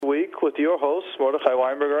with your host, Mordechai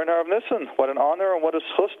Winberger and Rav Nissen. What an honor and what a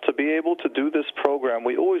schus to be able to do this program.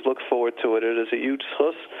 We always look forward to it. It is a huge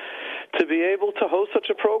schus to be able to host such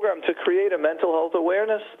a program, to create a mental health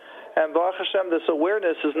awareness. And Baruch Hashem, this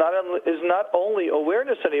awareness is not only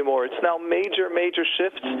awareness anymore. It's now major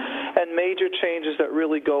shifts and major changes that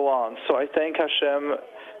really go on. So I thank Hashem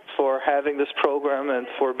for having this program and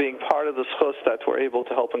for being part of the schus that we're able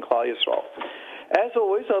to help in Klal Yisrael. As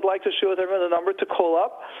always, I'd like to share with everyone the number to call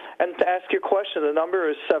up and to ask your question. The number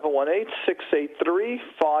is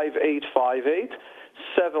 718-683-5858,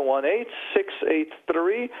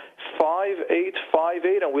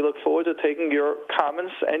 718-683-5858, and we look forward to taking your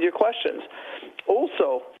comments and your questions.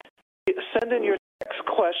 Also, send in your text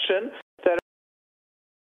question that are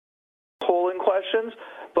polling questions,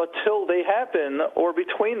 but till they happen or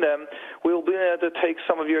between them, we'll be able to take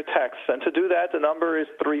some of your texts. And to do that, the number is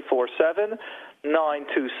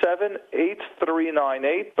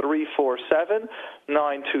 347-927-8398,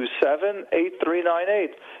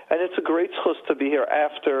 347-927-8398. And it's a great schus to be here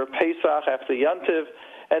after Pesach, after Yantiv,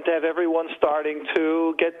 and to have everyone starting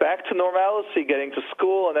to get back to normalcy, getting to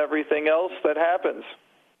school and everything else that happens.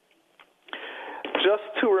 Just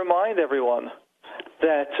to remind everyone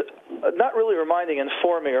that, not really reminding,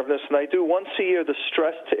 informing of this, and I do once a year the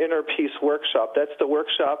Stress to Inner Peace workshop. That's the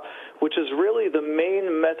workshop which is really the main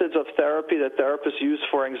methods of therapy that therapists use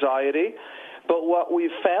for anxiety. But what we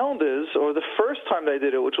found is, or the first time they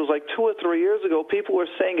did it, which was like 2 or 3 years ago, people were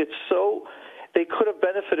saying they could have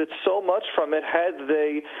benefited so much from it had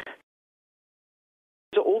they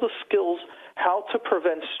all the skills how to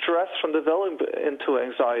prevent stress from developing into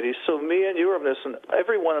anxiety. So me and you, and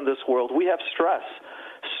everyone in this world, we have stress.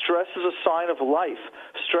 Stress is a sign of life.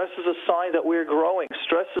 Stress is a sign that we're growing.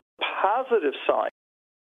 Stress is a positive sign.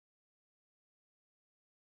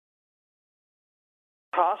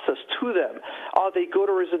 Process to them. Are they good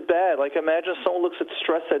or is it bad? Like imagine someone looks at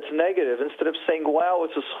stress that's negative instead of saying, wow,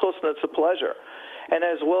 it's a schus and it's a pleasure. And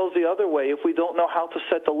as well as the other way, if we don't know how to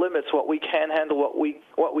set the limits, what we can handle, what we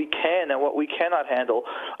can and what we cannot handle,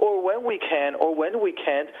 or when we can or when we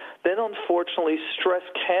can't, then unfortunately stress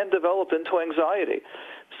can develop into anxiety.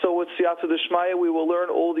 So with Siyata D'Shmaya, we will learn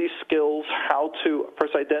all these skills, how to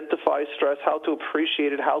first identify stress, how to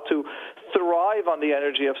appreciate it, how to thrive on the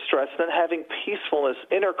energy of stress, then having peacefulness,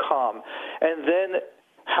 inner calm, and then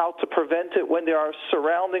how to prevent it when there are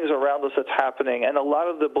surroundings around us that's happening, and a lot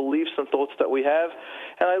of the beliefs and thoughts that we have.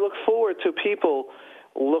 And I look forward to people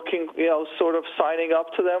looking, sort of signing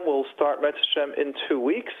up to them. We'll start Me'ez Hashem in 2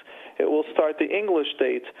 weeks. It will start the English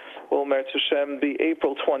date. Will Me'ez Hashem be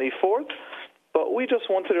April 24th. But we just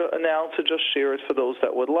wanted to announce to just share it for those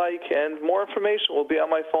that would like. And more information will be on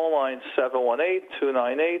my phone line,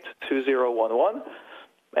 718-298-2011.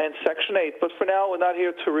 And Section 8. But for now, we're not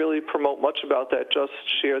here to really promote much about that, just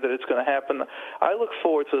share that it's going to happen. I look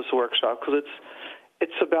forward to this workshop because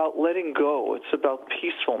it's about letting go. It's about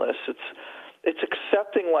peacefulness. It's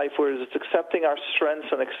accepting life, whereas it's accepting our strengths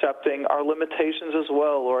and accepting our limitations as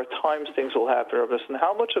well, or at times things will happen of us. And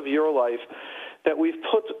how much of your life that we've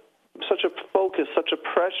put such a focus, such a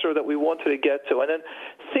pressure that we wanted to get to, and then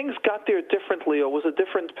things got there differently or was a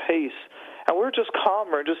different pace. And we're just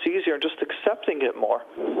calmer and just easier and just accepting it more.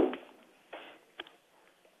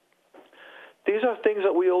 These are things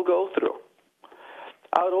that we all go through.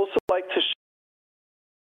 I would also like to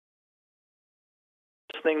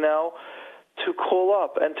listening now to call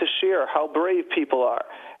up and to share how brave people are.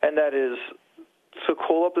 And that is, so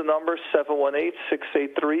call up the number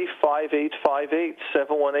 718-683-5858,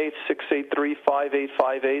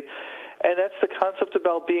 718-683-5858. And that's the concept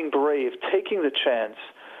about being brave, taking the chance,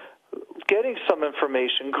 getting some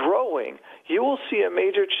information, growing. You will see a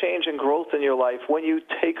major change in growth in your life when you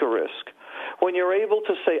take a risk, when you're able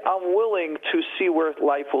to say, I'm willing to see where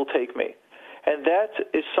life will take me. And that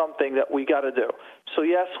is something that we got to do. So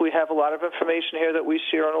yes, we have a lot of information here that we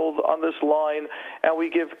share on this line, and we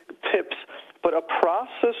give tips, but a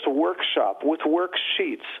processed workshop with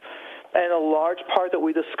worksheets, and a large part that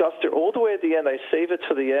we discussed there all the way at the end. I save it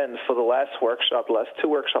to the end for the last workshop, the last 2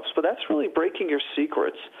 workshops, but that's really breaking your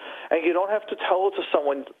secrets. And you don't have to tell it to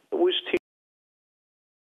someone, which teacher,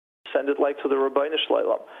 send it like to the Rabbeinu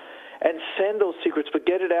Shleilam, and send those secrets, but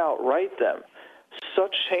get it out, write them.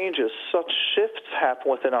 Such changes, such shifts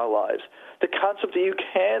happen within our lives. The concept that you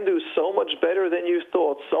can do so much better than you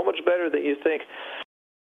thought, so much better than you think.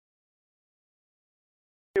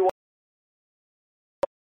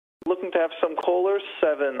 Looking to have some callers,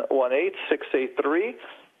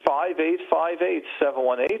 718-683-5858,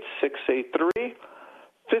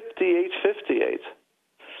 718-683-5858.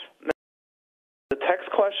 The text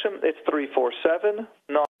question, it's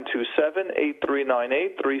 347-9.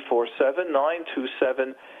 927-8398,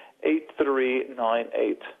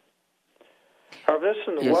 347-927-8398. Rav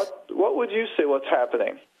Nissen, Yes. what would you say what's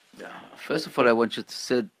happening? First of all, I want you to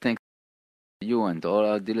say thank you and all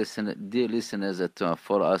our dear listeners that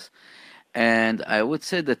follow us. And I would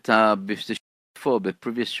say that before the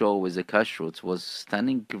previous show with the JRoot was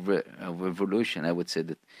stunning revolution. I would say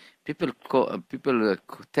that people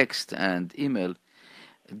text and email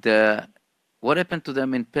what happened to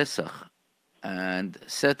them in Pesach and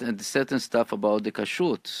certain stuff about the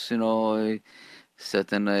kashrut,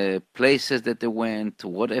 certain places that they went,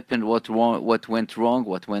 what happened, what went wrong,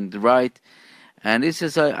 what went right. And this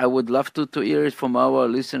is, I would love to hear it from our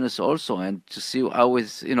listeners also, and to see how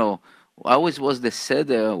was the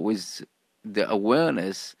seder with the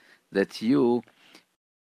awareness that you,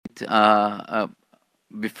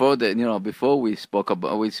 before we spoke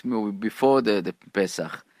about, before the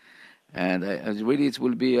Pesach. And really, it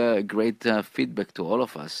will be a great feedback to all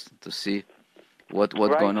of us to see what's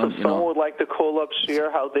going on. So someone would like to call up,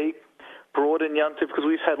 share how they brought in Yontif, because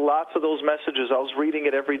we've had lots of those messages. I was reading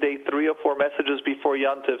it every day, 3 or 4 messages before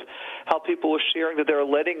Yontif, how people were sharing that they're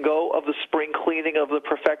letting go of the spring cleaning of the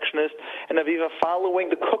perfectionist and of even following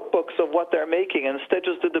the cookbooks of what they're making, and instead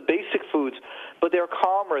just did the basic foods. But they're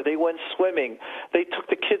calmer. They went swimming. They took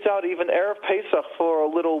the kids out even Erev Pesach for a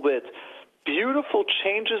little bit. Beautiful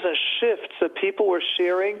changes and shifts that people were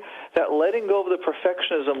sharing, that letting go of the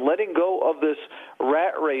perfectionism, letting go of this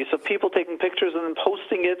rat race of people taking pictures and then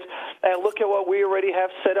posting it, and look at what we already have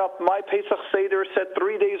set up. My Pesach Seder set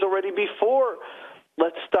 3 days already before.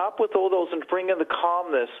 Let's stop with all those and bring in the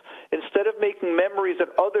calmness. Instead of making memories that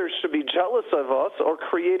others should be jealous of us or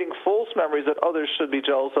creating false memories that others should be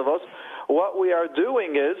jealous of us, what we are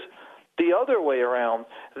doing is the other way around,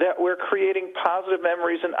 that we're creating positive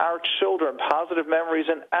memories in our children, positive memories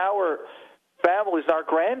in our families, our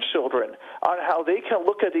grandchildren, on how they can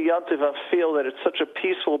look at the Yontif and feel that it's such a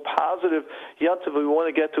peaceful, positive Yontif we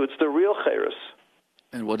want to get to. It's the real Chayrus.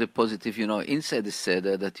 And what a positive, inside the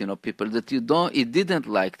Seder that, people that you didn't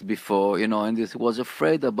like before, and it was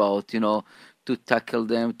afraid about, to tackle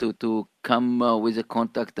them, to come with a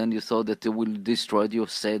contact, and you thought that it will destroy your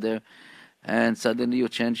Seder. And suddenly you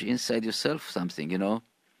change inside yourself something,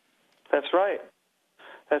 That's right.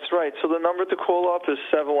 That's right. So the number to call up is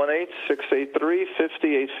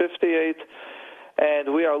 718-683-5858.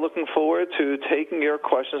 And we are looking forward to taking your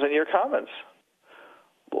questions and your comments.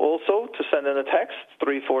 Also, to send in a text,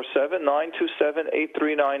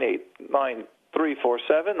 347-927-8398.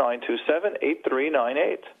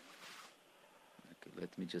 347-927-8398.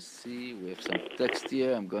 Let me just see. We have some text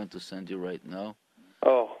here. I'm going to send you right now.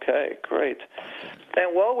 Okay, great.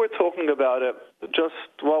 And while we're talking about it, just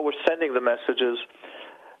while we're sending the messages,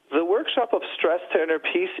 the workshop of Stress to Inner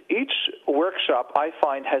Peace, each workshop I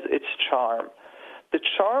find has its charm. The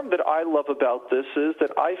charm that I love about this is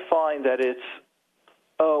that I find that it's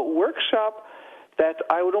a workshop that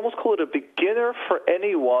I would almost call it a beginner for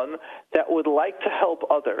anyone that would like to help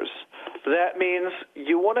others. That means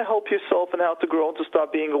you want to help yourself and how to grow and to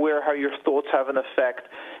start being aware how your thoughts have an effect,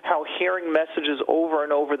 how hearing messages over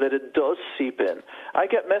and over that it does seep in. I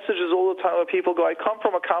get messages all the time where people go, I come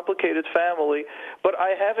from a complicated family, but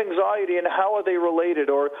I have anxiety, and how are they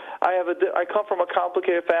related? Or I come from a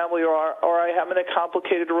complicated family, or I am in a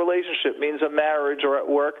complicated relationship, means a marriage or at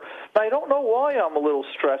work. I don't know why I'm a little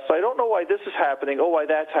stressed. I don't know why this is happening, why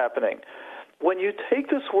that's happening. When you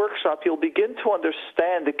take this workshop, you'll begin to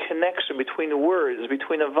understand the connection between words,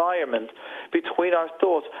 between environment, between our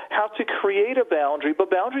thoughts, how to create a boundary.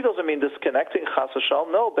 But boundary doesn't mean disconnecting, chas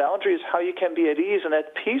v'shalom. No, boundary is how you can be at ease and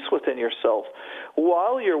at peace within yourself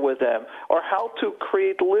while you're with them, or how to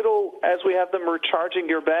create little, as we have them recharging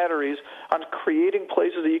your batteries, on creating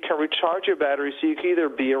places that you can recharge your batteries so you can either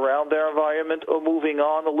be around their environment or moving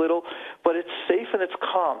on a little, but it's safe and it's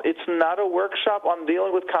calm. It's not a workshop on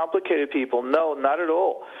dealing with complicated people. No, not at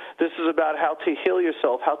all. This is about how to heal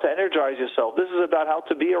yourself, how to energize yourself. This is about how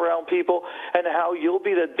to be around people and how you'll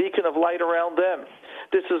be that beacon of light around them.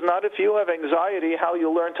 This is not, if you have anxiety, how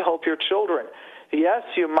you learn to help your children. Yes,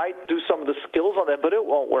 you might do some of the skills on that, but it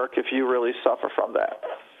won't work if you really suffer from that.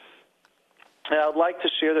 And I'd like to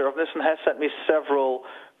share that Rav Nissen has sent me several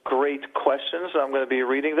great questions. I'm going to be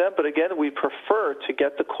reading them, but again, we prefer to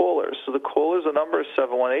get the callers. So the callers, the number is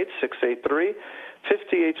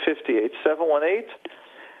 718-683-5858,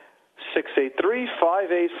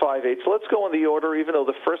 718-683-5858. So let's go in the order, even though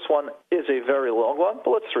the first one is a very long one,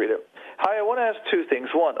 but let's read it. Hi, I want to ask two things.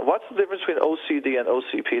 One, what's the difference between OCD and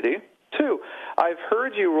OCPD? Two, I've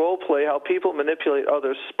heard you role play how people manipulate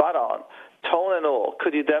others spot on, tone and all.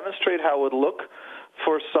 Could you demonstrate how it would look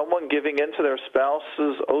for someone giving in to their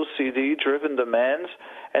spouse's OCD-driven demands,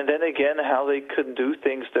 and then again how they could do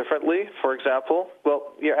things differently. For example,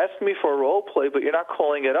 well, you're asking me for a role play, but you're not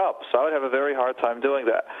calling it up, so I would have a very hard time doing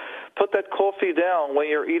that. Put that coffee down when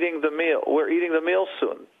you're eating the meal. We're eating the meal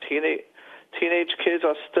soon. Teenage kids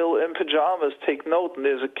are still in pajamas. Take note, and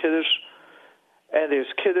there's kiddush,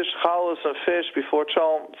 challah, and fish before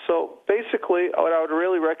Shalom. So basically, what I would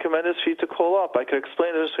really recommend is for you to call up. I could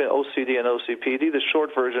explain this between OCD and OCPD. The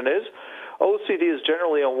short version is OCD is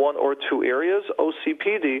generally in one or two areas.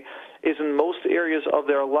 OCPD is in most areas of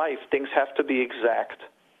their life. Things have to be exact.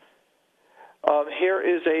 Here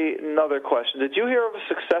is another question. Did you hear of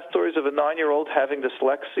success stories of a 9-year-old having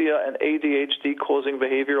dyslexia and ADHD causing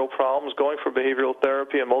behavioral problems, going for behavioral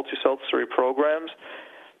therapy and multisensory programs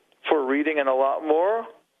for reading and a lot more?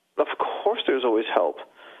 Of course there's always help.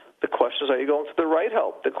 The question is, are you going to the right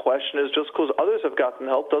help? The question is, just because others have gotten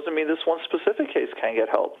help doesn't mean this one specific case can get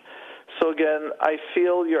help. So again, I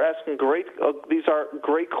feel you're asking these are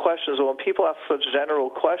great questions. When people ask such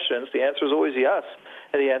general questions, the answer is always yes.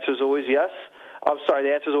 And the answer is always yes.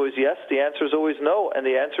 The answer is always yes. The answer is always no. And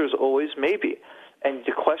the answer is always maybe. And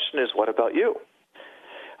the question is, what about you?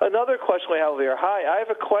 Another question we have here. Hi, I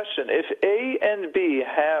have a question. If A and B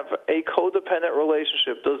have a codependent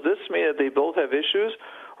relationship, does this mean that they both have issues,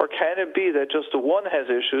 or can it be that just one has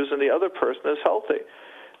issues and the other person is healthy?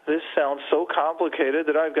 This sounds so complicated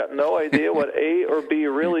that I've got no idea what A or B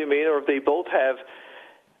really mean, or if they both have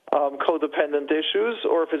codependent issues,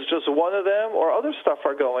 or if it's just one of them, or other stuff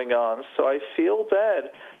are going on. So I feel bad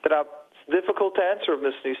that it's difficult to answer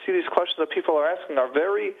this. You see, these questions that people are asking are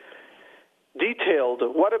very detailed.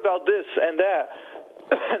 What about this and that?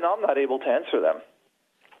 And I'm not able to answer them.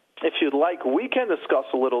 If you'd like, we can discuss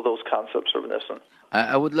a little of those concepts, Rabbi Nissen.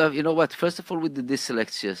 I would love, you know what, first of all, with the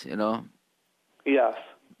dyslexia, you know? Yes.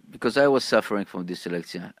 Because I was suffering from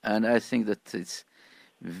dyslexia, and I think that it's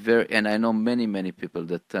and I know many people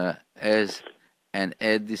that has and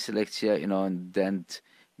had dyslexia, you know, and then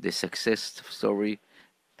the success story,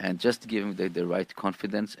 and just give them the right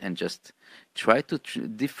confidence and just try to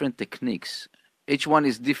different techniques. Each one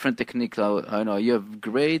is different technique. I know you have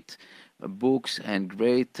great books and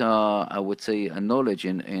great, I would say, knowledge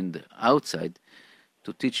in the outside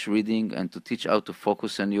to teach reading and to teach how to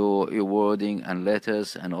focus on your wording and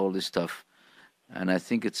letters and all this stuff. And I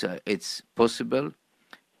think it's possible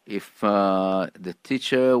if the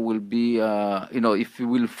teacher will be, if you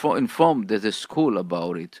will inform the school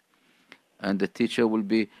about it, and the teacher will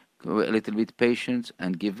be a little bit patient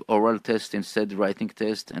and give oral test instead writing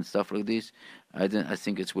test and stuff like this, I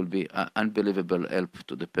think it will be an unbelievable help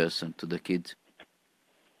to the person, to the kid.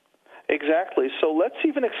 Exactly. So let's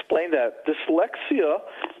even explain that. Dyslexia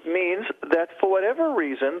means that for whatever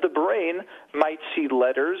reason, the brain might see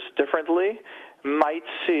letters differently, might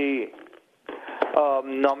see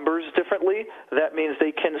numbers differently. That means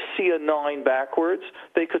they can see a 9 backwards.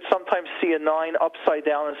 They could sometimes see a 9 upside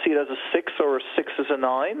down and see it as a 6, or a 6 as a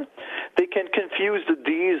 9. They can confuse the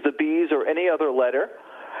D's, the B's, or any other letter.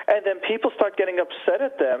 And then people start getting upset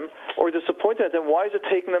at them or disappointed at them. Why is it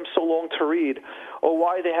taking them so long to read? Or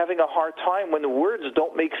why are they having a hard time when the words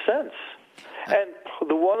don't make sense? And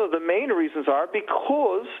one of the main reasons are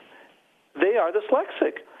because they are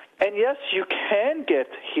dyslexic. And yes, you can get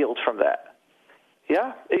healed from that.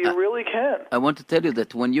 Yeah, you really can. I want to tell you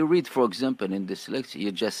that when you read, for example, in dyslexia,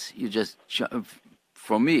 you just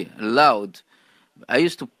for me, loud. I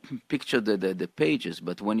used to picture the pages,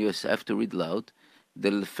 but when you have to read loud,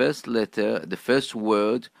 the first letter, the first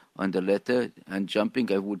word on the letter, and jumping,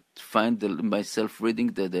 I would find myself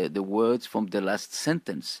reading the words from the last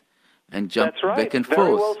sentence and jump back and forth.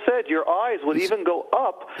 Very well said. Your eyes would even go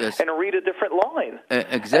up and read a different line.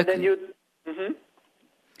 Exactly. And then you.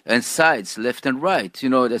 And sides, left and right,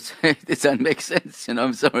 that doesn't make sense.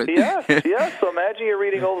 I'm sorry. Yes. So imagine you're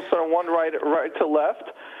reading all of a sudden one right to left,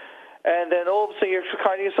 and then all of a sudden you're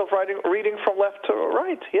finding yourself reading from left to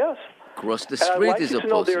right. Yes. Cross the street. And I'd like you to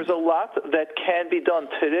know there's a lot that can be done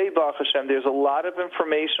today, Baruch Hashem. There's a lot of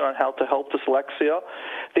information on how to help dyslexia.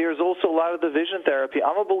 There's also a lot of division therapy.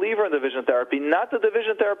 I'm a believer in division therapy. Not that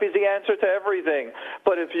division therapy is the answer to everything,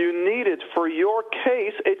 but if you need it for your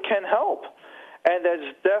case, it can help. And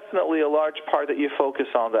that's definitely a large part that you focus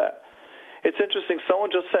on that. It's interesting. Someone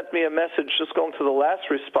just sent me a message, just going to the last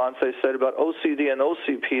response I said about OCD and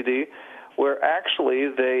OCPD, where actually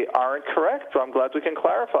they aren't correct, but I'm glad we can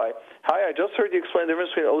clarify. Hi, I just heard you explain the difference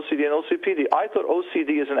between OCD and OCPD. I thought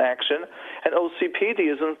OCD is in action and OCPD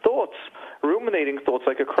is in thoughts. ruminating thoughts,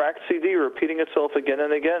 like a cracked CD repeating itself again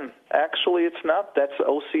and again. Actually, it's not. That's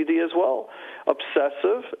OCD as well.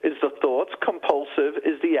 Obsessive is the thoughts. Compulsive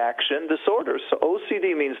is the action disorders. So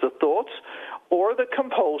OCD means the thoughts or the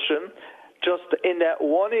compulsion just in that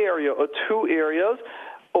one area or two areas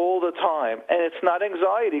all the time. And it's not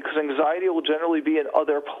anxiety, because anxiety will generally be in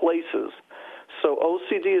other places. So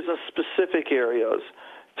OCD is in specific areas.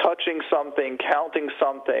 Touching something, counting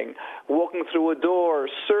something, walking through a door,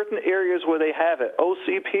 certain areas where they have it.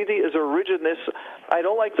 OCPD is a rigidness. I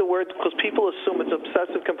don't like the word because people assume it's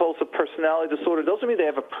obsessive-compulsive personality disorder. It doesn't mean they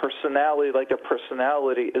have a personality like a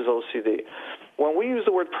personality is OCD. When we use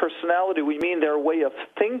the word personality, we mean their way of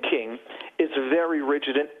thinking is very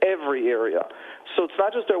rigid in every area. So it's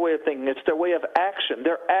not just their way of thinking, it's their way of action.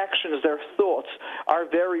 Their actions, their thoughts are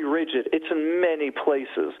very rigid. It's in many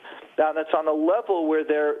places. Now, that's on a level where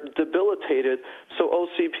they're debilitated. So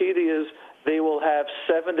OCPD is they will have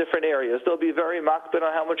 7 different areas. They'll be very makbid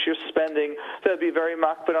on how much you're spending. They'll be very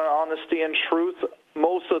makbid on honesty and truth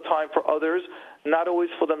most of the time for others, not always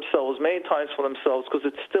for themselves, many times for themselves, because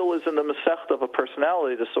it still is in the masechta of a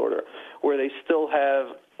personality disorder where they're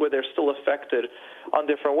still affected on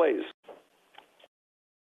different ways.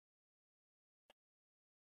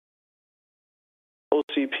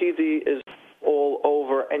 OCPD is all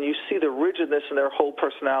over, and you see the rigidness in their whole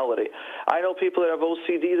personality. I know people that have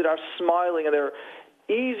OCD that are smiling, and they're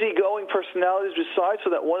easygoing personalities besides,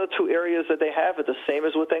 so that 1 or 2 areas that they have it, the same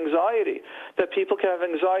as with anxiety, that people can have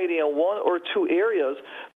anxiety in 1 or 2 areas.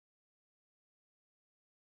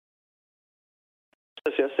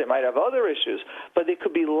 Yes, they might have other issues, but they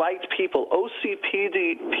could be light people.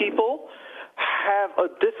 OCPD people have a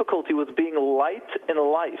difficulty with being light in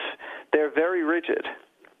life. They're very rigid.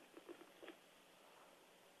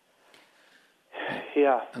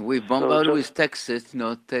 Yeah. We bombard with text. Yep,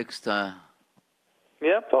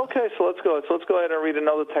 okay, so let's go ahead and read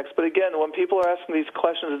another text. But again, when people are asking these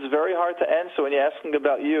questions, it's very hard to answer when you're asking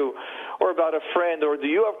about you or about a friend, or do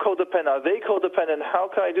you have codependent? Are they codependent? How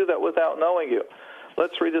can I do that without knowing you?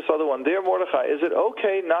 Let's read this other one. Dear Mordechai, is it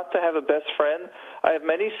okay not to have a best friend? I have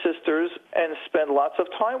many sisters and spend lots of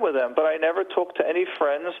time with them, but I never talk to any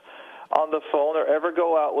friends on the phone or ever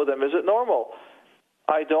go out with them. Is it normal?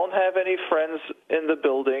 I don't have any friends in the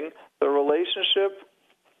building. The relationship,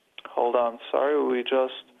 I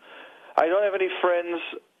don't have any friends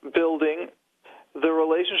building. The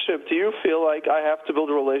relationship, do you feel like I have to build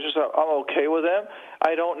a relationship? I'm okay with them.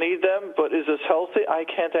 I don't need them, but is this healthy? I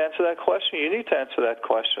can't answer that question. You need to answer that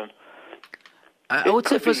question. I would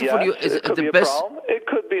say, first of all, it could be a problem. It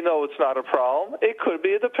could be, no, it's not a problem. It could be,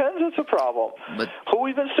 it depends, it's a problem. But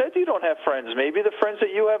who even said you don't have friends? Maybe the friends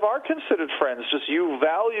that you have are considered friends. Just you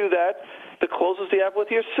value that the closest you have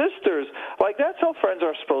with your sisters. Like, that's how friends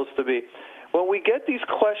are supposed to be. When we get these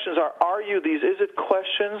questions, is it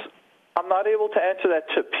questions? I'm not able to answer that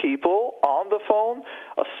to people on the phone,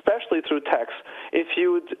 especially through text.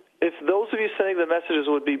 If those of you sending the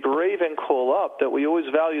messages would be brave and call up, that we always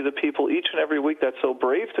value the people each and every week that's so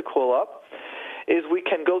brave to call up, is we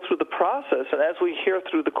can go through the process, and as we hear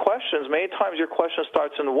through the questions, many times your question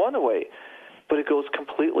starts in one way, but it goes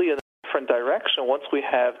completely in a different direction once we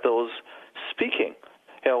have those speaking,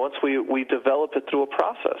 once we develop it through a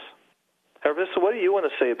process. Hervis, what do you want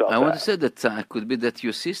to say about that? I want to say that it could be that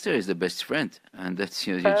your sister is the best friend, and that's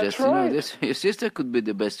right. Your sister could be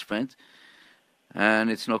the best friend, and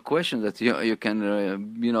it's no question that you can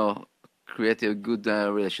create a good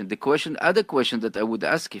relation. Other question that I would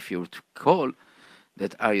ask if you were to call,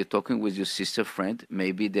 that are you talking with your sister friend?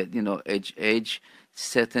 Maybe that age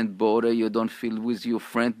certain border you don't feel with your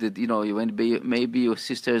friend that maybe your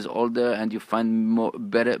sister is older and you find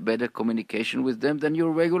better communication with them than your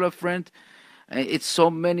regular friend. It's so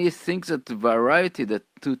many things, that variety that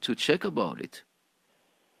to check about it.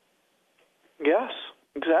 Yes,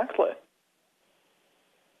 exactly.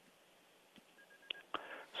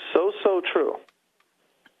 So true.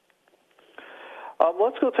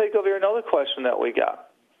 Let's go take over here another question that we got.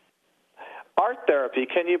 Art therapy,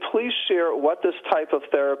 can you please share what this type of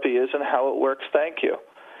therapy is and how it works? Thank you.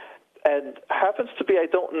 And happens to be I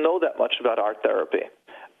don't know that much about art therapy.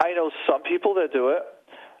 I know some people that do it.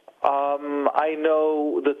 I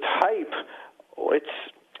know the type.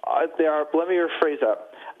 Let me rephrase that.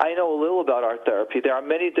 I know a little about art therapy. There are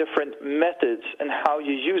many different methods in how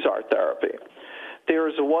you use art therapy. There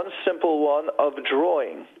is one simple one of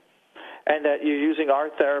drawing, and that you're using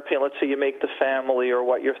art therapy, and let's say you make the family or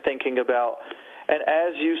what you're thinking about, and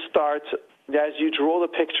as you draw the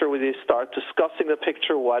picture, where you start discussing the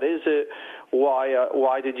picture, what is it,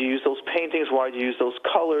 why did you use those paintings, why did you use those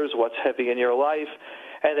colors, what's heavy in your life,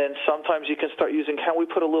 And then sometimes you can start using, can we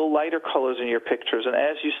put a little lighter colors in your pictures? And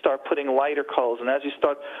as you start putting lighter colors, and as you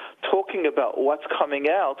start talking about what's coming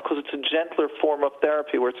out, because it's a gentler form of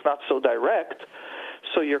therapy where it's not so direct,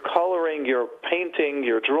 so you're coloring, you're painting,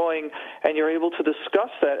 you're drawing, and you're able to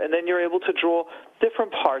discuss that, and then you're able to draw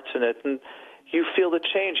different parts in it, and you feel the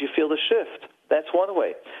change, you feel the shift. That's one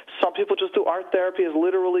way. Some people just do art therapy as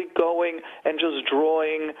literally going and just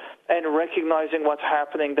drawing and recognizing what's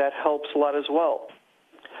happening. That helps a lot as well.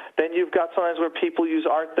 Then you've got sometimes where people use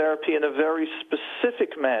art therapy in a very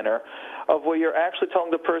specific manner of where you're actually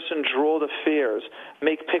telling the person, draw the fears,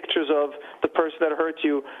 make pictures of the person that hurt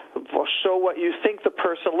you, show what you think the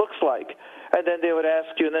person looks like. And then they would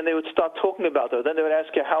ask you, and then they would start talking about it. Then they would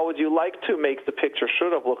ask you, how would you like to make the picture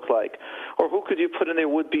should have looked like? Or who could you put in there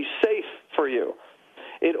would be safe for you?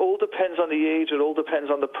 It all depends on the age. It all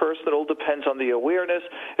depends on the person. It all depends on the awareness.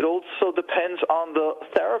 It also depends on the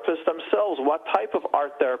therapists themselves, what type of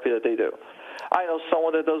art therapy that they do. I know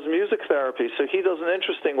someone that does music therapy, so he does an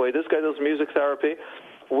interesting way. This guy does music therapy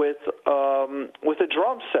with a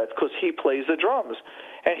drum set because he plays the drums.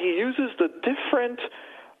 And he uses the different,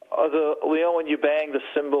 when you bang the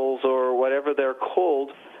cymbals or whatever they're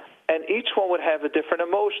called, and each one would have a different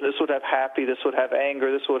emotion. This would have happy, this would have anger,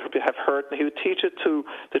 this would have hurt, and he would teach it to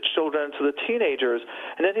the children and to the teenagers,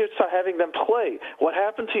 and then he would start having them play. What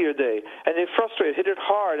happened to your day? And they're frustrated, hit it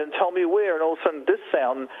hard, and tell me where, and all of a sudden this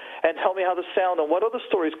sound, and tell me how the sound, and what other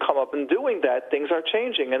stories come up. And doing that, things are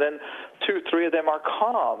changing, and then 2, 3 of them are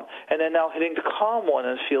calm, and then now hitting the calm one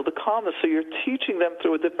and feel the calmness. So you're teaching them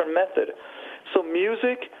through a different method. So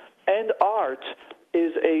music and art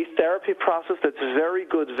is a therapy process that's very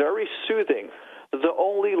good, very soothing. The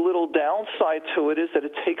only little downside to it is that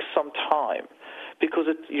it takes some time because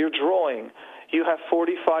you're drawing. You have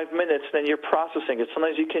 45 minutes, then you're processing it.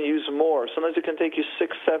 Sometimes you can use more. Sometimes it can take you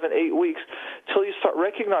 6, 7, 8 weeks till you start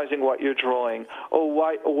recognizing what you're drawing or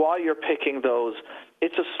why you're picking those.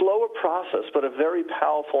 It's a slower process, but a very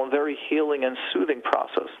powerful and very healing and soothing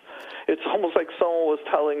process. It's almost like someone was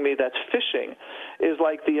telling me that fishing is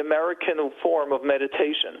like the American form of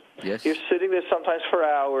meditation. Yes. You're sitting there sometimes for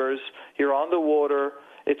hours, you're on the water,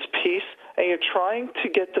 it's peace, and you're trying to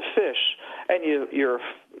get the fish, and you're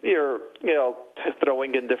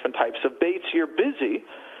throwing in different types of baits. You're busy,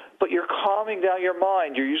 but you're calming down your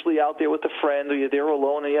mind. You're usually out there with a friend, or you're there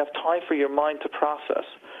alone, and you have time for your mind to process.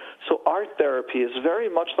 So art therapy is very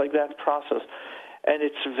much like that process, and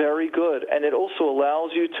it's very good. And it also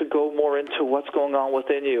allows you to go more into what's going on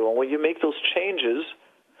within you. And when you make those changes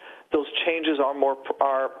are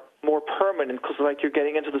more permanent because, like, you're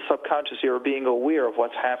getting into the subconscious, you're being aware of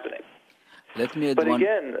what's happening. Let me add But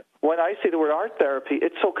again, when I say the word art therapy,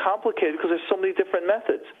 it's so complicated because there's so many different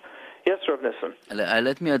methods. Yes, Rav Nissim.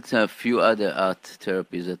 Let me add a few other art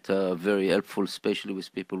therapies that are very helpful, especially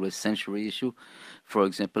with people with sensory issue. For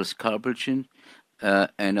example, sculpture,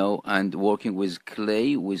 and working with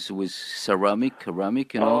clay, with ceramic.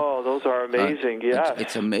 Oh, those are amazing. Yeah,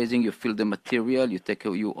 it's amazing. You feel the material. You take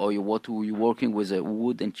you're working with a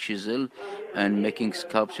wood and chisel, and making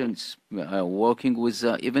sculptures. Working with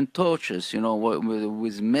even torches.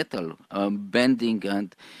 With metal, bending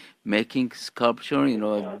and making sculpture.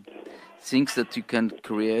 Things that you can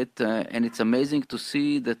create, and it's amazing to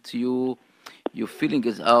see that your feeling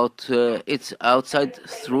is out. It's outside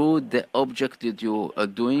through the object that you are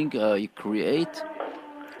doing. You create.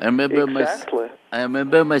 I remember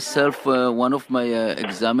myself. One of my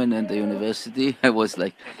exams in the university, I was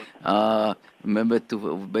like, remember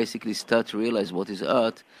to basically start to realize what is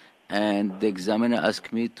art, and the examiner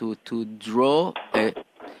asked me to draw a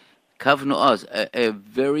kav noaz, a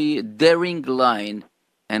very daring line.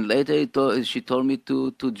 And later she told me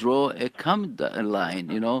to draw a calm line,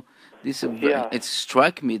 It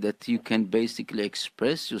struck me that you can basically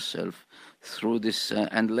express yourself through this.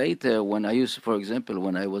 And later, when I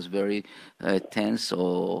was very tense,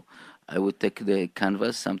 or I would take the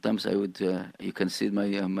canvas, sometimes I would, you can see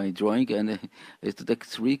my drawing, and I used to take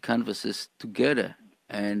 3 canvases together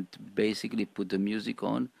and basically put the music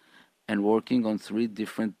on and working on 3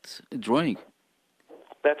 different drawings.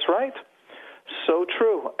 That's right. So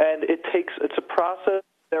true. And it's a process,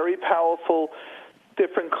 very powerful,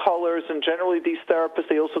 different colors, and generally these therapists,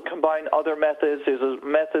 they also combine other methods. There's a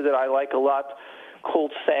method that I like a lot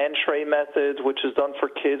called sand tray method, which is done for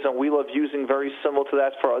kids, and we love using very similar to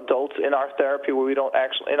that for adults in our therapy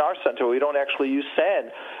in our center, where we don't actually use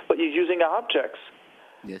sand, but you're using objects.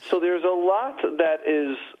 Yes. So there's a lot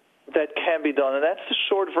that can be done, and that's the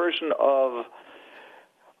short version of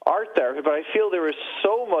art therapy, but I feel there is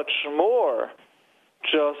so much more,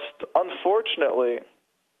 just unfortunately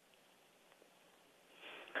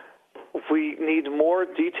we need more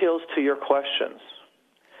details to your questions.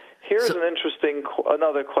 Here's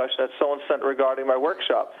another question that someone sent regarding my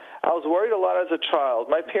workshop. I was worried a lot as a child.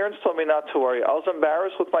 My parents told me not to worry. I was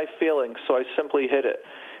embarrassed with my feelings, so I simply hid it.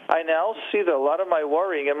 I now see that a lot of my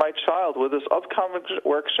worrying in my child with this upcoming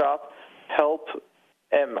workshop help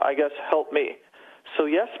me. So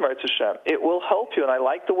yes, Meretz Hashem, it will help you, and I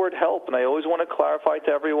like the word help, and I always want to clarify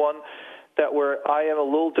to everyone that where I am a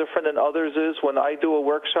little different than others is when I do a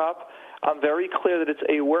workshop, I'm very clear that it's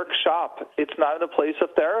a workshop. It's not in a place of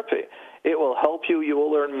therapy. It will help you. You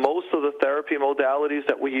will learn most of the therapy modalities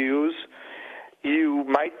that we use. You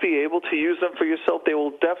might be able to use them for yourself. They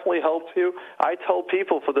will definitely help you. I tell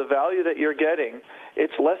people for the value that you're getting,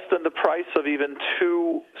 it's less than the price of even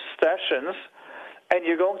 2 sessions, and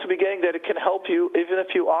you're going to be getting that it can help you, even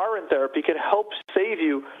if you are in therapy, it can help save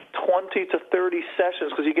you 20 to 30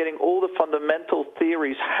 sessions because you're getting all the fundamental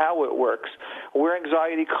theories, how it works, where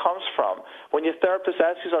anxiety comes from. When your therapist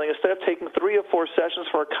asks you something, instead of taking 3 or 4 sessions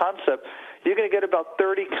for a concept, you're going to get about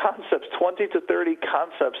 30 concepts, 20 to 30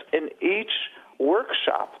 concepts in each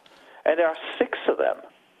workshop, and there are 6 of them.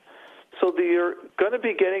 So you're going to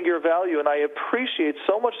be getting your value, and I appreciate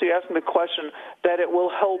so much the asking the question that it will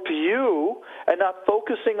help you and not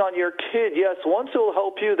focusing on your kid. Yes, once it will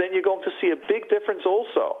help you, then you're going to see a big difference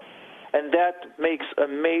also, and that makes a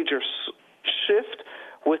major shift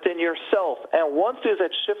within yourself. And once there's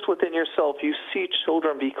that shift within yourself, you see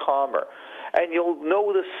children be calmer, and you'll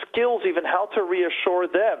know the skills, even how to reassure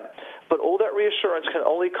them. But all that reassurance can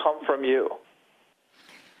only come from you.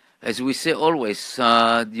 As we say always,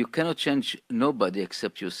 you cannot change nobody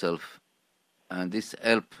except yourself. And this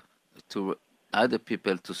helps to other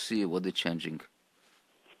people to see what they're changing.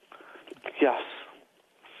 Yes,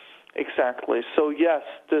 exactly. So yes,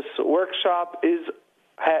 this workshop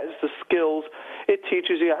has the skills. It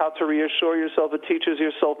teaches you how to reassure yourself. It teaches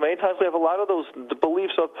yourself. Many times we have a lot of those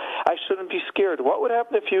beliefs of, I shouldn't be scared. What would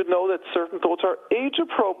happen if you know that certain thoughts are age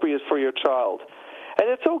appropriate for your child? And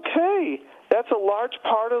it's okay. That's a large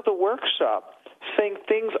part of the workshop, saying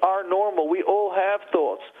things are normal. We all have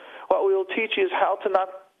thoughts. What we will teach you is how not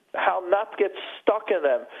get stuck in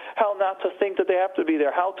them, how not to think that they have to be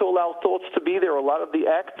there, how to allow thoughts to be there, a lot of the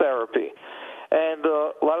ACT therapy, and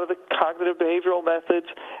a lot of the cognitive behavioral methods,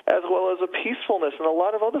 as well as a peacefulness and a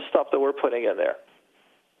lot of other stuff that we're putting in there.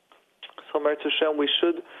 So, Meretz Hashem, we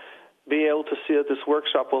should be able to see that this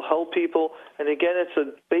workshop will help people. And again, it's a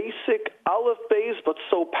basic aleph base, but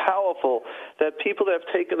so powerful that people that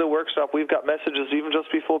have taken the workshop, we've got messages even just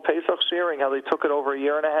before Pesach sharing how they took it over a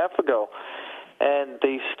year and a half ago. And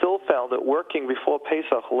they still found that working before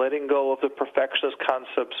Pesach, letting go of the perfectionist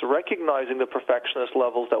concepts, recognizing the perfectionist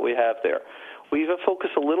levels that we have there. We even focus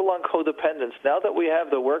a little on codependence. Now that we have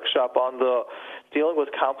the workshop on the dealing with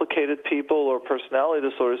complicated people or personality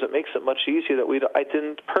disorders, it makes it much easier that I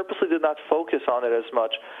purposely did not focus on it as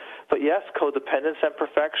much. But yes, codependence and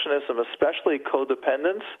perfectionism, especially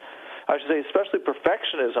codependence, I should say especially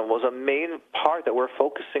perfectionism, was a main part that we're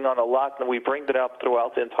focusing on a lot, and we bring it up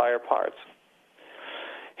throughout the entire parts.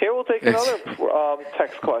 Here we'll take another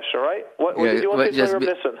text question, right? What did you want to say we were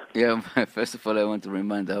missing? Yeah, first of all, I want to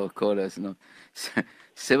remind our callers,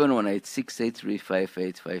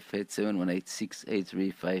 718-683-5858,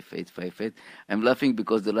 718-683-5858. I'm laughing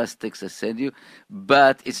because the last text I sent you,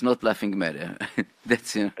 but it's not laughing matter.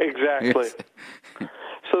 That's Exactly. Yes.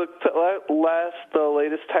 So the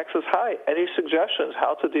latest text is, hi, any suggestions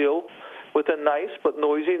how to deal with a nice but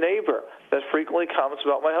noisy neighbor that frequently comments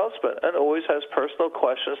about my husband and always has personal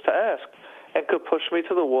questions to ask and could push me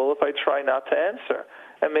to the wall if I try not to answer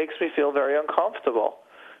and makes me feel very uncomfortable?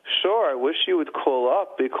 Sure, I wish you would call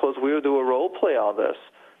up because we would do a role play on this.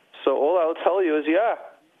 So all I'll tell you is,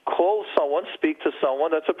 call someone, speak to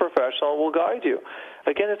someone that's a professional and will guide you.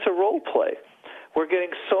 Again, it's a role play. We're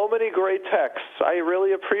getting so many great texts. I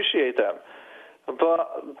really appreciate them. But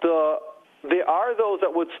there are those that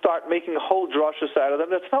would start making whole drushes out of them.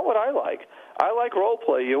 That's not what I like. I like role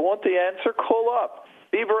play. You want the answer? Call up.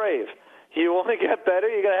 Be brave. You want to get better?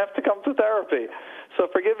 You're going to have to come to therapy. So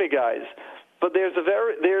forgive me, guys. But there's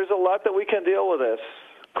a lot that we can deal with this.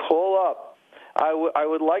 Call up. I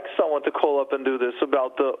would like someone to call up and do this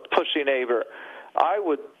about the pushy neighbor. I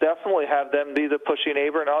would definitely have them be the pushy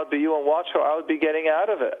neighbor, and I would be you and watch how I would be getting out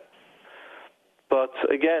of it. But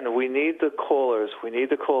again, we need the callers.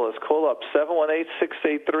 Call up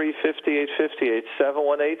 718-683-5858,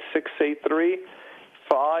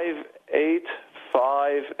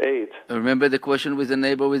 718-683-5858. Remember the question with the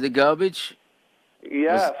neighbor with the garbage?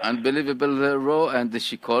 Yes. Unbelievable row, and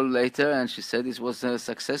she called later and she said it was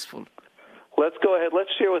successful. Let's go ahead.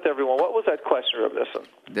 Let's share with everyone. What was that question, Reb Nissen?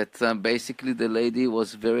 That basically the lady was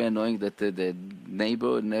very annoying that the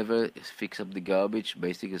neighbor never fix up the garbage,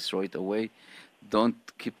 basically throw it away. Don't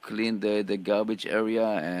keep clean the garbage area,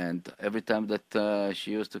 and every time that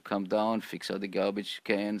she used to come down, fix out the garbage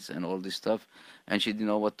cans and all this stuff, and she didn't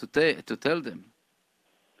know what to tell them.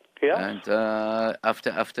 Yeah. And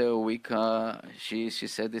after a week, she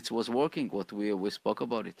said it was working. What we spoke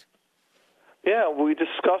about it. Yeah,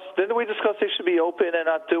 didn't we discuss they should be open and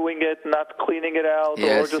not doing it, not cleaning it out,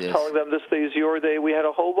 or just telling them this day is your day? We had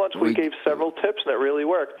a whole bunch. We gave several tips, and it really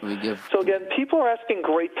worked. So again, people are asking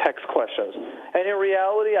great text questions, and in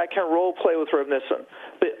reality, I can role play with Reb Nissen.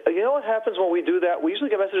 But you know what happens when we do that? We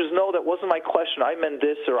usually get messages, no, that wasn't my question. I meant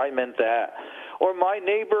this, or I meant that. Or my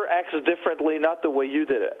neighbor acts differently, not the way you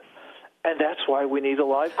did it. And that's why we need the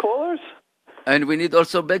live callers. And we need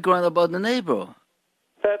also background about the neighbor.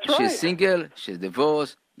 That's right. She's single, she's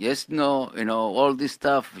divorced, yes, no, all this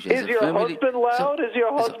stuff. Is your husband loud? Is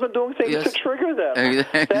your husband doing things to trigger them?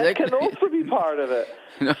 Exactly. That can also be part of it.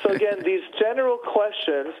 So again, these general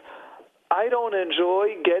questions, I don't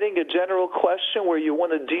enjoy getting a general question where you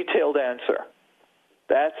want a detailed answer.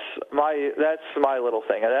 That's my little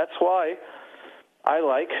thing. And that's why I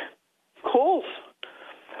like calls.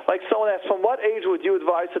 Like someone asked, from what age would you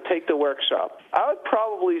advise to take the workshop? I would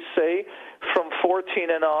probably say from 14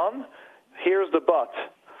 and on. Here's the but.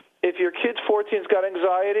 If your kid 14's got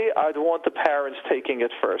anxiety, I'd want the parents taking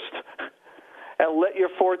it first. And let your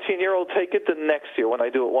 14-year-old take it the next year when I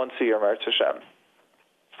do it once a year, Meretz Hashem.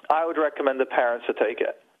 I would recommend the parents to take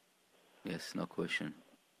it. Yes, no question.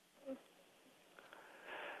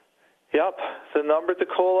 Yep, the number to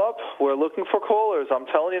call up. We're looking for callers. I'm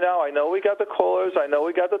telling you now, I know we got the callers. I know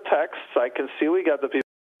we got the texts. I can see we got the people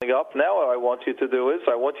calling up. Now what I want you to do is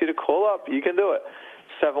I want you to call up. You can do it.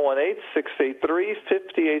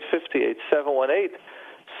 718-683-5858.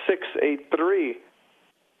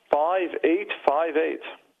 718-683-5858.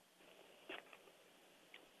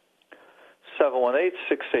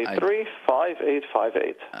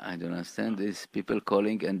 718-683-5858. I don't understand these people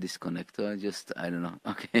calling and disconnect. I don't know.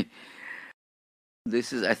 Okay.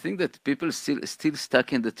 I think that people still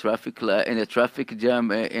stuck in the traffic jam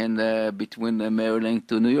between Maryland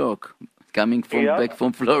to New York, coming back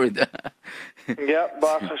from Florida. Yeah,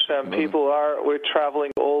 Baruch Hashem. We're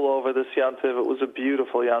traveling all over this Yantiv. It was a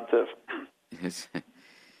beautiful Yantiv. Yes.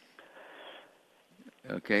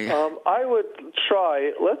 Okay. I would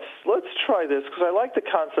try. Let's try this because I like the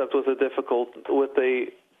concept with a difficult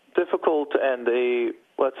and a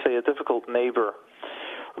difficult neighbor.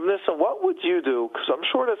 Listen, what would you do? Because I'm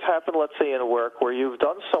sure this happened, let's say, in work where you've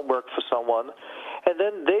done some work for someone, and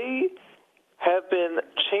then they have been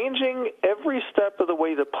changing every step of the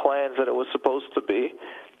way the plans that it was supposed to be.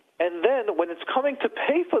 And then when it's coming to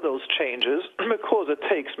pay for those changes, because it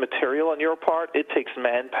takes material on your part, it takes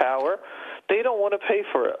manpower, they don't want to pay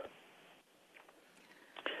for it.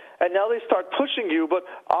 And now they start pushing you, but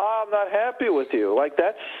I'm not happy with you. Like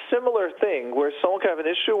that similar thing where someone can have an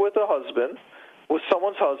issue with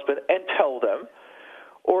someone's husband, and tell them,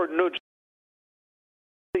 or nudge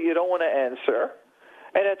that you don't want to answer.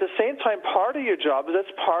 And at the same time, part of your job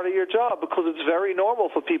because it's very normal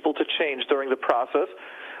for people to change during the process,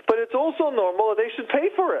 but it's also normal that they should pay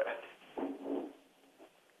for it.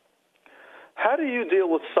 How do you deal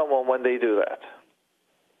with someone when they do that?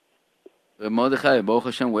 Mordechai, Baruch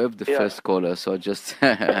Hashem, we have the first caller, so just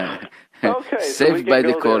saved by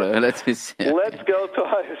the caller. Let me see. Let's go to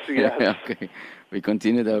us, yes. Okay. We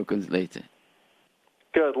continue our calls later.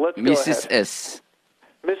 Good, let's go Mrs. ahead. S.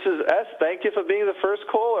 Mrs. S., thank you for being the first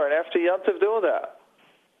caller, and after Yantiv doing that.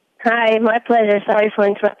 Hi, my pleasure. Sorry for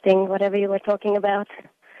interrupting whatever you were talking about.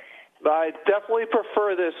 I definitely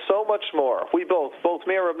prefer this so much more. We both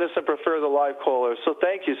me and Reb Nissen prefer the live callers, so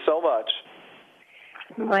thank you so much.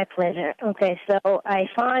 My pleasure. Okay, so I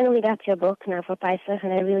finally got your book now for Pesach,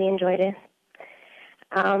 and I really enjoyed it.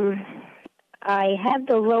 I had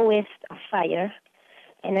the lowest fire,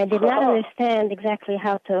 and I did not understand exactly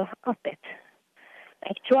how to up it.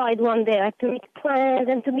 I tried one day to make plans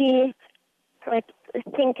and to be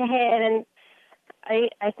think ahead, and I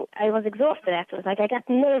was exhausted afterwards. I got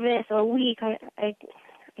nervous or weak. I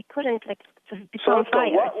couldn't just become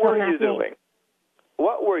fire. What were you doing?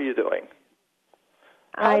 What were you doing?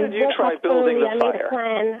 How did you try building the fire? I made a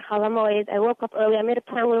plan, Halamoid. I woke up early. I made a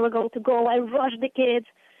plan where we were going to go. I rushed the kids,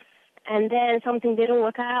 and then something didn't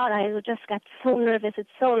work out. I just got so nervous.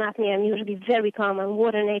 It's so not me. I'm usually very calm. I'm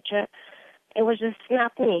water nature. It was just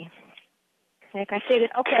not me. I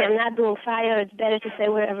figured, okay, I'm not doing fire. It's better to stay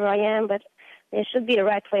wherever I am, but there should be the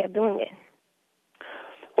right way of doing it.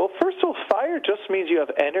 Well, first of all, fire just means you have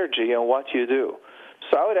energy in what you do.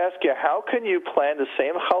 So I would ask you, how can you plan the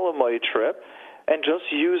same Chalamoy trip and just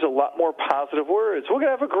use a lot more positive words? We're going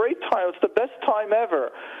to have a great time. It's the best time ever.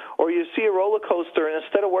 Or you see a roller coaster, and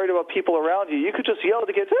instead of worried about people around you, you could just yell at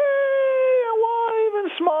the kids, hey, and wave and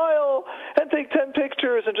smile and take 10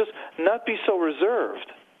 pictures and just not be so reserved.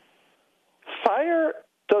 Fire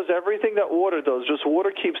does everything that water does. Just water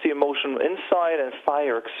keeps the emotion inside, and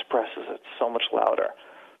fire expresses it so much louder.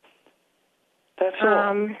 That's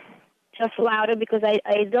all. Just louder, because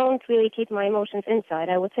I don't really keep my emotions inside.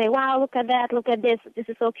 I would say, wow, look at that, look at this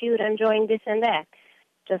is so cute, I'm enjoying this and that.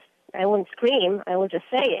 Just, I wouldn't scream, I would just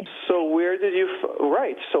say it. So where did you,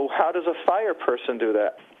 right, so how does a fire person do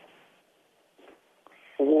that?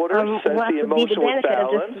 Water sets the emotion with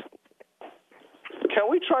balance. Can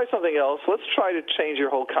we try something else? Let's try to change your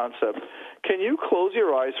whole concept. Can you close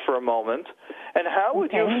your eyes for a moment? And how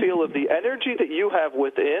would you feel if the energy that you have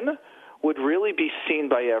within would really be seen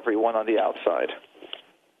by everyone on the outside?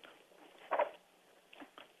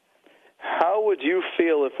 How would you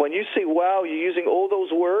feel if when you say, wow, you're using all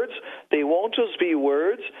those words, they won't just be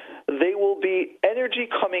words, they will be energy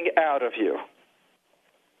coming out of you?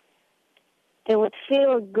 It would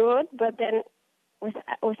feel good, but then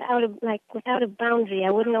without a boundary,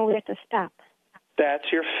 I wouldn't know where to stop. That's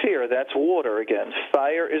your fear. That's water again.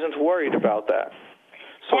 Fire isn't worried about that.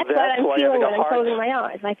 So that's what I'm why feeling having when I'm closing my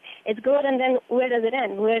eyes. Like, it's good, and then where does it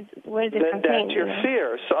end? Where's it then contained? That's your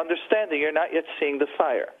fear. So understanding you're not yet seeing the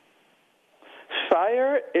fire.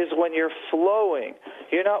 Fire is when you're flowing.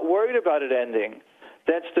 You're not worried about it ending.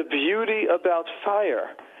 That's the beauty about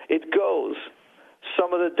fire. It goes.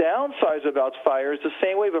 Some of the downsides about fire is the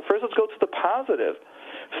same way, but first let's go to the positive.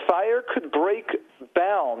 Fire could break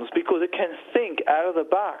bounds because it can think out of the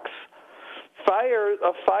box. Fire,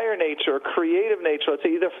 a fire nature, a creative nature, let's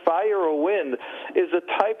say either fire or wind, is the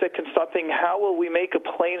type that can start thinking, how will we make a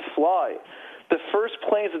plane fly? The first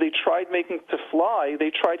planes that they tried making to fly,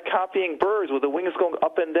 they tried copying birds with the wings going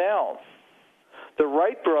up and down. The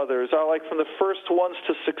Wright brothers are like from the first ones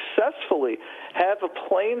to successfully have a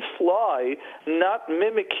plane fly, not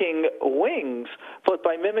mimicking wings, but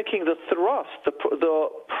by mimicking the thrust, the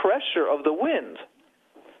pressure of the wind.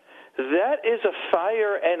 That is a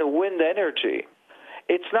fire and wind energy.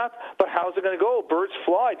 It's not, but how's it going to go? Birds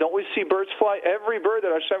fly. Don't we see birds fly? Every bird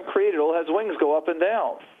that Hashem created all has wings go up and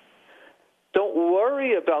down. Don't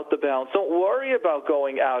worry about the bounce. Don't worry about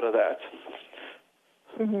going out of that.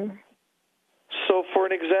 Mm-hmm. So for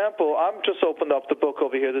an example, I'm just opened up the book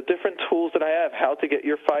over here, the different tools that I have, how to get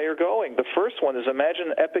your fire going. The first one is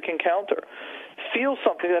imagine an epic encounter. Feel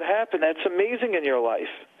something that happened that's amazing in your life,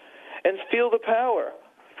 and feel the power.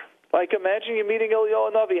 Like imagine you're meeting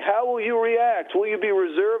Eliyahu Navi. How will you react? Will you be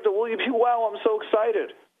reserved, or will you be, wow, I'm so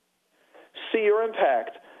excited? See your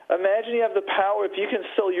impact. Imagine you have the power, if you can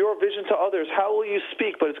sell your vision to others, how will you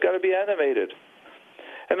speak? But it's got to be animated.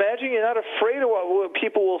 Imagine you're not afraid of what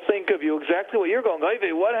people will think of you, exactly what you're going,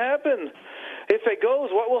 what happened? If it goes,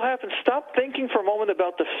 what will happen? Stop thinking for a moment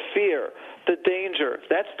about the fear, the danger.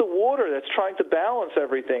 That's the water that's trying to balance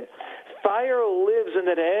everything. Fire lives in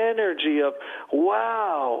that energy of,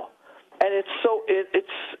 wow. And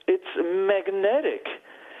it's magnetic.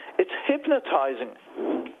 It's hypnotizing.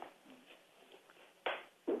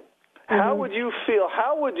 How would you feel?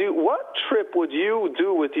 What trip would you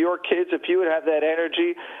do with your kids if you would have that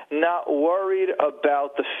energy, not worried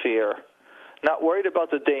about the fear, not worried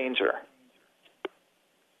about the danger?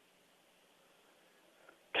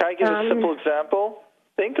 Can I give a simple example?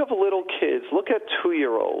 Think of little kids. Look at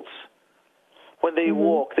 2-year-olds. When they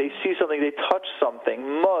walk, they see something, they touch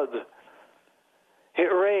something, mud. It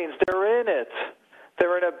rains, they're in it.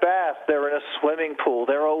 They're in a bath, they're in a swimming pool,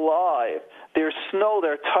 they're alive. There's snow,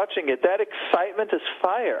 they're touching it. That excitement is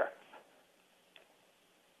fire.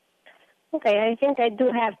 Okay, I think I do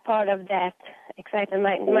have part of that excitement.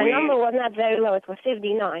 My number was not very low, it was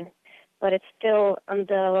 59, but it's still on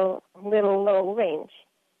the little low range.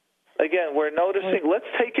 Again, we're noticing, let's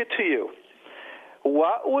take it to you.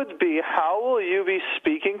 How will you be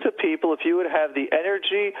speaking to people if you would have the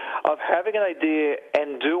energy of having an idea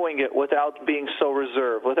and doing it without being so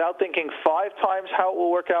reserved, without thinking 5 times how it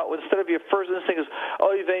will work out? Instead of your first instinct is,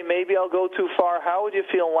 oh, Yvonne, maybe I'll go too far. How would you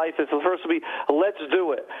feel in life if the first would be, let's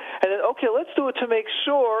do it? And then, okay, let's do it to make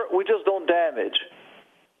sure we just don't damage.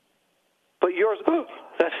 But yours,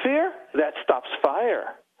 that fear, that stops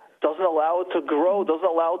fire. Doesn't allow it to grow, doesn't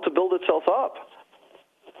allow it to build itself up.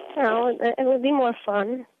 No, it would be more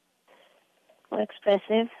fun, more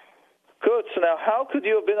expressive. Good. So now how could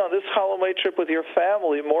you have been on this Chalamoy trip with your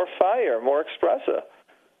family more fire, more expressive?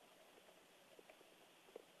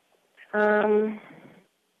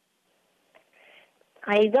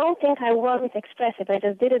 I don't think I wasn't expressive. I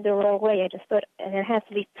just did it the wrong way. I just thought it has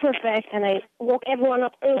to be perfect, and I woke everyone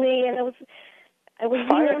up early, and I was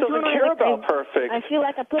Fire doesn't care about perfect. I feel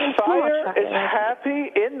like I put in too Fire much is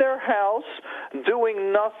happy in their house,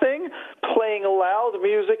 doing nothing, playing loud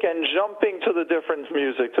music and jumping to the different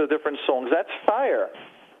music, to the different songs. That's fire.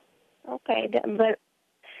 Okay, but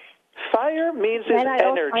fire means it's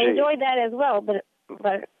energy. I enjoyed that as well, but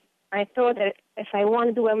I thought that if I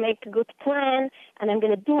want to make a good plan and I'm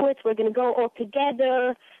going to do it, we're going to go all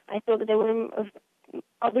together. I thought that there were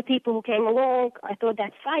other people who came along. I thought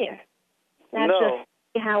that's fire. That's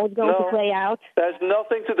just how it's going to play out. That has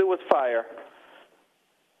nothing to do with fire.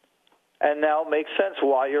 And now it makes sense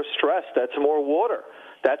why you're stressed. That's more water.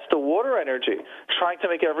 That's the water energy, trying to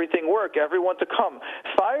make everything work, everyone to come.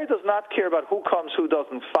 Fire does not care about who comes, who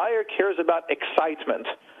doesn't. Fire cares about excitement.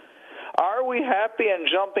 Are we happy and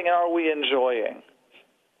jumping? Are we enjoying?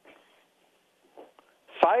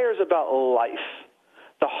 Fire is about life.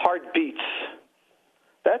 The heart beats.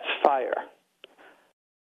 That's fire.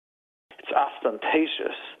 It's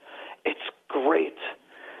ostentatious. It's great.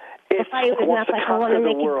 It's fire is not like I want to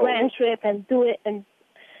make a grand trip and do it. And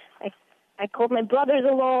I called my brothers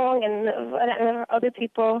along and other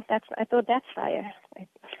people. I thought that's fire.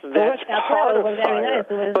 That's part of fire.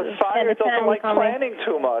 But fire doesn't like planning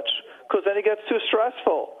too much because then it gets too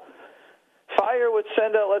stressful. Fire would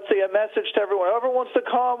send out, let's say, a message to everyone. Whoever wants to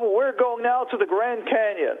come, we're going now to the Grand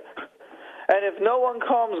Canyon. And if no one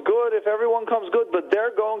comes, good. If everyone comes, good. But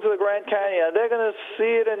they're going to the Grand Canyon. They're going to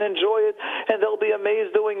see it and enjoy it, and they'll be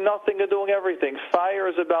amazed doing nothing or doing everything. Fire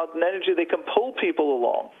is about an energy that can pull people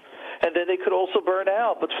along. And then they could also burn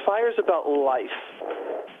out. But fire is about life.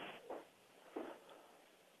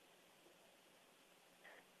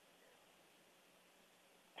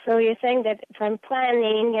 So you're saying that if I'm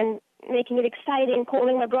planning and making it exciting,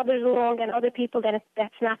 calling my brothers along and other people, then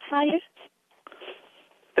that's not fire?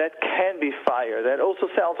 That can be fire. That also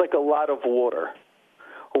sounds like a lot of water.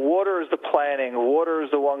 Water is the planning. Water is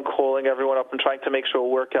the one calling everyone up and trying to make sure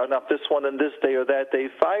it'll work out. Not this one and this day or that day.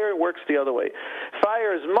 Fire works the other way.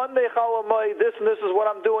 Fire is Monday, Chalamai, this and this is what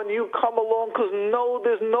I'm doing. You come along because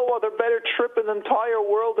there's no other better trip in the entire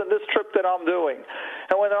world than this trip that I'm doing.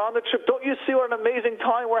 And when they're on the trip, don't you see what an amazing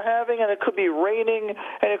time we're having? And it could be raining,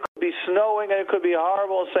 and it could be snowing, and it could be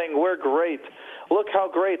horrible, and saying, we're great. Look how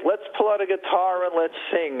great. Let's pull out a guitar and let's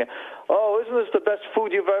sing. Oh, isn't this the best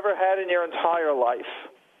food you've ever had in your entire life?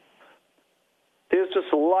 There's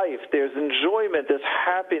just life. There's enjoyment. There's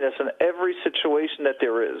happiness in every situation that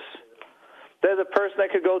there is. There's a person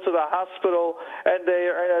that could go to the hospital, and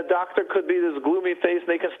a doctor could be this gloomy face,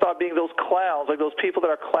 and they can stop being those clowns, like those people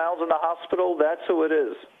that are clowns in the hospital. That's who it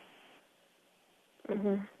is.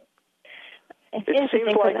 Mm-hmm. It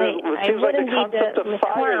seems like the concept of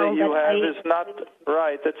fire that you have is not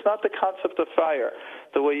right. That's not the concept of fire,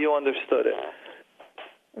 the way you understood it.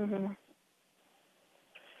 Mm-hmm.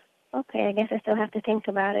 Okay, I guess I still have to think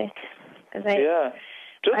about it. Just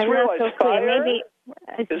realize fire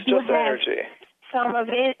is just energy. Some of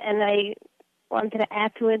it, and I wanted to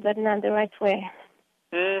add to it, but not the right way.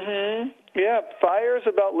 Mm-hmm. Yeah, fire is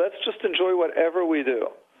about let's just enjoy whatever we do.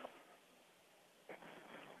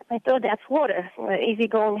 I thought that's water.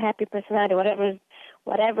 Easygoing, happy personality.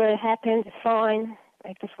 Whatever happens, it's fine.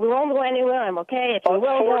 Like if we won't go anywhere, I'm okay. If we will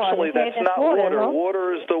go, unfortunately, okay, that's not water. No?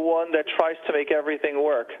 Water is the one that tries to make everything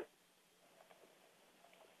work.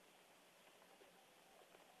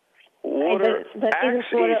 Water acts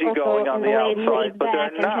easygoing on the outside, but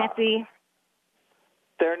they're not. Happy.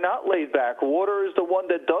 They're not laid back. Water is the one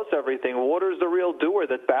that does everything. Water is the real doer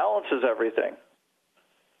that balances everything.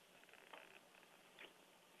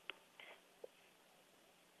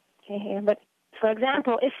 Okay, but for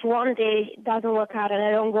example, if one day doesn't work out and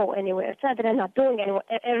I don't go anywhere, it's not that I'm not doing anywhere.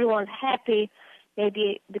 Everyone's happy,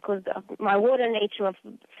 maybe because of my water nature of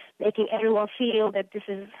making everyone feel that this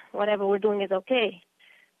is whatever we're doing is okay.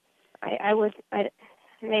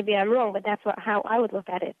 Maybe I'm wrong, but that's how I would look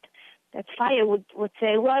at it. That fire would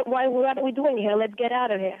say, what are we doing here? Let's get out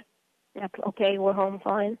of here. Okay, we're home,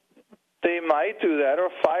 fine. They might do that, or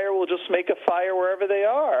fire will just make a fire wherever they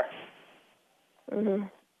are. Mm-hmm.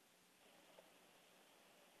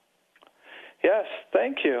 Yes,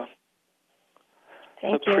 thank you.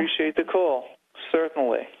 Thank you. Appreciate the call,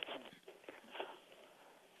 certainly.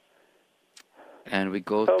 And we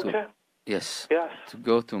go to... Yes. To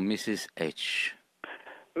go to Mrs. H.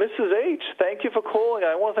 Mrs. H, thank you for calling.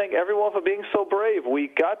 I want to thank everyone for being so brave. We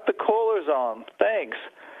got the callers on. Thanks.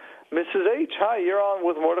 Mrs. H, hi, you're on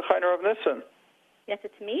with Mordechai and Rav Nissen. Yes,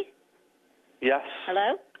 it's me. Yes.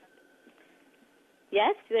 Hello?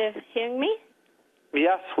 Yes, you're hearing me?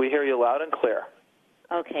 Yes, we hear you loud and clear.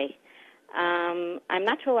 Okay. I'm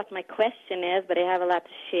not sure what my question is, but I have a lot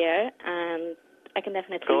to share, and I can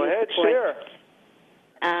definitely Go ahead, share.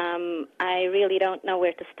 I really don't know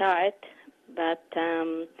where to start, but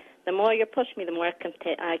the more you push me, the more I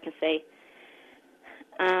can say.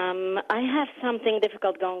 I have something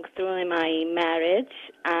difficult going through in my marriage,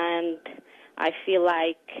 and I feel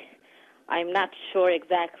like I'm not sure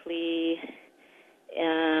exactly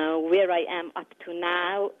where I am up to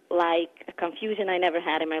now, like a confusion I never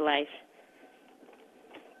had in my life.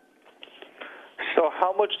 So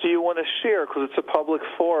how much do you want to share? Because it's a public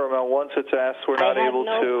forum, and once it's asked, we're not able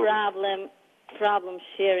to... I have no problem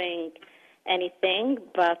sharing anything,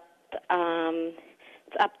 but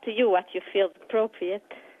it's up to you what you feel is appropriate.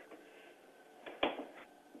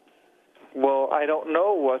 Well, I don't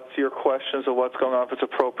know what your questions or what's going on, if it's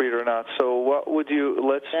appropriate or not. So what would you...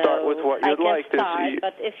 Let's start with what you'd like. I can start,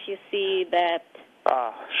 but if you see that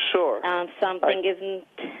sure. Something isn't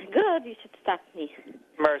good, you should stop me.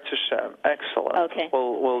 Merit Hashem. Excellent. Okay.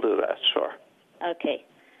 We'll do that, sure. Okay.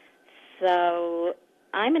 So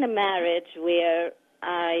I'm in a marriage where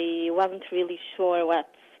I wasn't really sure what's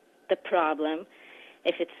the problem,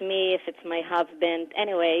 if it's me, if it's my husband.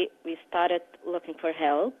 Anyway, we started looking for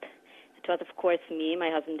help. It was, of course, me.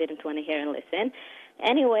 My husband didn't want to hear and listen.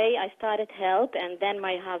 Anyway, I started help, and then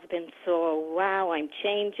my husband saw, wow, I'm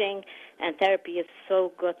changing, and therapy is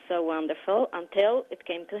so good, so wonderful, until it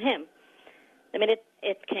came to him. The minute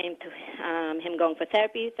it came to him going for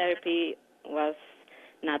therapy was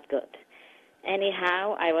not good.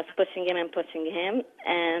 Anyhow, I was pushing him,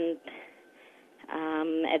 and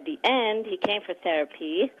at the end, he came for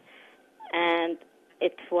therapy, and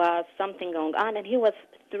it was something going on, and he was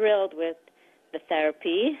thrilled with the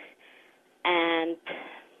therapy, and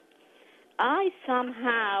I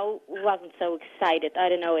somehow wasn't so excited. I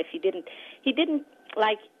don't know if he didn't,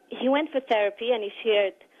 like, he went for therapy, and he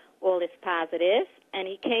shared all his positives, and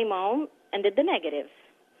he came home and did the negatives.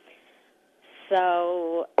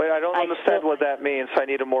 So... Wait, I don't understand what that means. I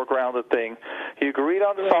need a more grounded thing. He agreed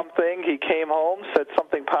on something, he came home, said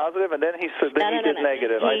something positive, and then he said he did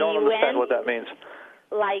negative. I don't understand what that means.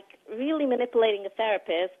 Like, really manipulating a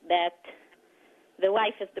therapist that the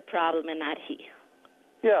wife is the problem and not he.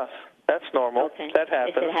 Yes, that's normal. Okay. That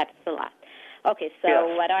happens. It happens a lot. Okay,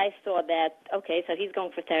 so what I saw that, so he's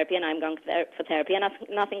going for therapy and I'm going for therapy, and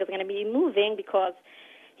nothing is going to be moving because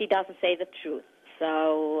he doesn't say the truth.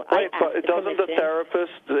 So wait, but isn't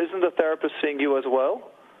the therapist seeing you as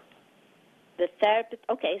well? The therapist,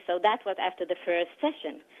 so that was after the first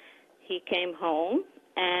session. He came home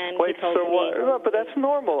and he told me... No, but that's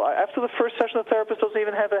normal. After the first session, the therapist doesn't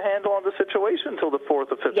even have a handle on the situation until the fourth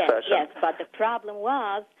or fifth session. Yes, but the problem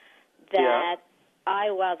was that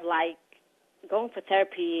I was like going for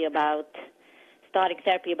therapy starting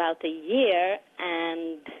therapy about a year,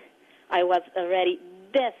 and I was already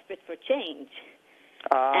desperate for change.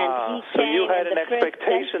 And he so you had an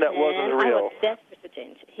expectation that wasn't real. I was desperate for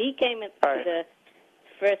change. He came into the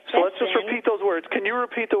first session. So let's just repeat those words. Can you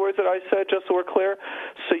repeat the words that I said just so we're clear?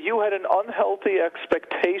 So you had an unhealthy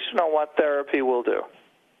expectation on what therapy will do.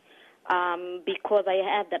 Because I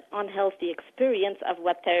had that unhealthy experience of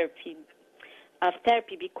therapy,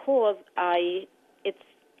 because I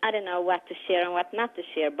don't know what to share and what not to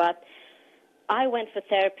share, but I went for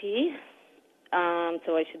therapy,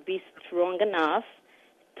 so I should be strong enough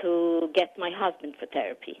to get my husband for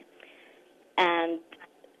therapy. And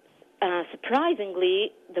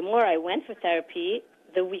surprisingly, the more I went for therapy,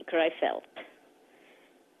 the weaker I felt.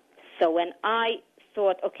 So when I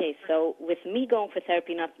thought, so with me going for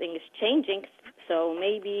therapy, nothing is changing, so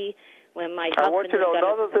maybe when my husband... I want you to know,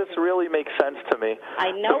 none of this really makes sense to me.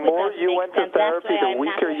 I know the more you went to therapy, the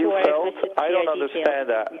weaker you felt. I don't understand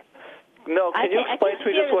that. No, can you explain to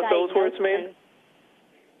me just what those words mean?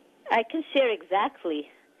 I can share exactly.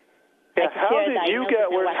 Yeah, how did you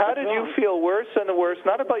get worse? How did you feel worse and worse?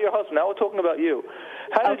 Not about your husband. Now we're talking about you.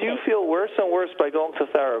 How did you feel worse and worse by going to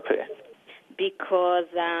therapy? Because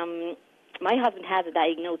my husband has a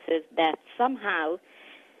diagnosis that somehow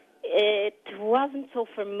it wasn't so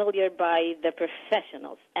familiar by the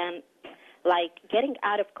professionals. And, like, getting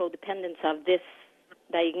out of codependence of this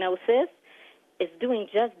diagnosis is doing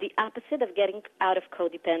just the opposite of getting out of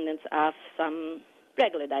codependence of some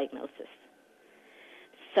regular diagnosis.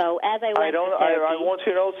 So as I went to therapy... I want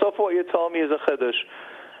you to know, so far what you're telling me is a chiddush.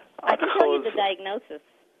 I can tell you the diagnosis,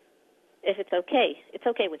 if it's okay. It's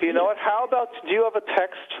okay with you. You know what? How about, do you have a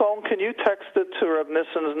text phone? Can you text it to Reb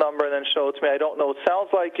Nissen's number and then show it to me? I don't know. It sounds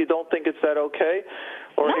like you don't think it's that okay,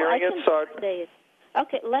 or hearing it. So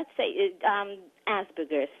okay, let's say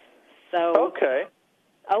Asperger's. So okay.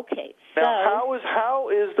 Okay, Now, how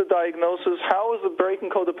is the diagnosis, how is the breaking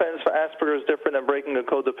codependence for Asperger's different than breaking a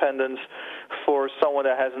codependence for someone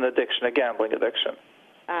that has an addiction, a gambling addiction?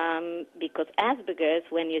 Because Asperger's,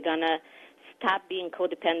 when you're going to stop being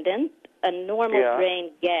codependent, a normal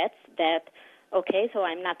brain gets that, okay, so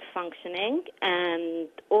I'm not functioning,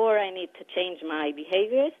 or I need to change my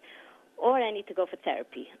behaviors, or I need to go for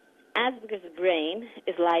therapy. Asperger's brain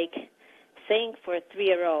is like saying for a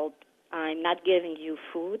 3-year-old, I'm not giving you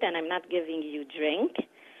food and I'm not giving you drink,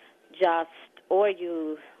 or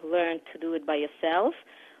you learn to do it by yourself,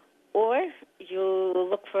 or you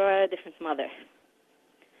look for a different mother.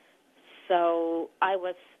 So I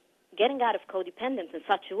was getting out of codependence in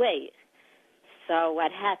such a way. So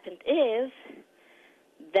what happened is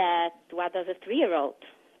that what does a 3-year-old?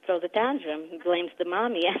 Throws a tantrum, blames the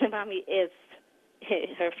mommy, and the mommy is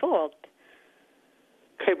her fault.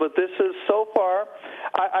 Okay, but this is so far,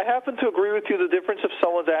 I happen to agree with you the difference if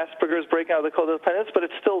someone's Asperger's breaking out of the codependence, but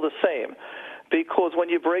it's still the same. Because when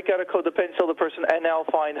you break out of codependence, tell the person, and now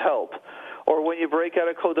find help. Or when you break out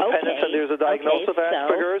of codependence and there's a diagnosis of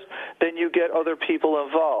Asperger's, then you get other people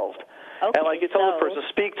involved. Okay, and like you tell the person,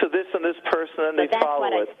 speak to this and this person, and they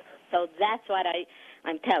follow it. So that's what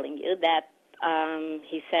I'm telling you, that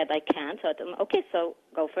he said I can't. So I told him, okay, so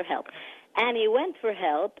go for help. And he went for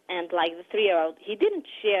help, and like the 3-year-old, he didn't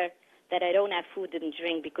share that I don't have food and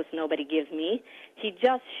drink because nobody gives me. He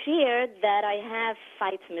just shared that I have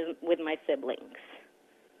fights with my siblings.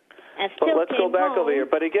 And still let's go back over here.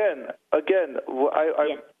 But again, I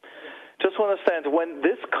just want to understand, when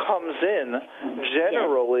this comes in,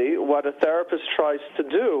 generally what a therapist tries to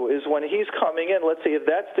do is when he's coming in, let's say if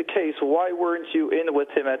that's the case, why weren't you in with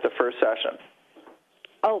him at the first session?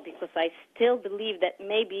 Oh, because I still believe that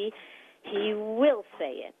maybe he will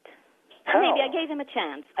say it. How? Maybe I gave him a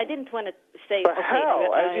chance. I didn't want to say. But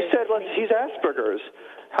how? As you said, he's Asperger's.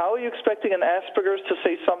 How are you expecting an Asperger's to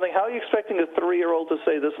say something? How are you expecting a 3-year-old to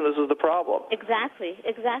say this and this is the problem? Exactly.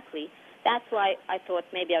 That's why I thought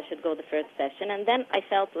maybe I should go the first session, and then I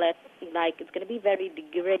felt like it's going to be very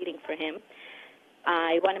degrading for him.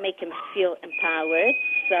 I want to make him feel empowered,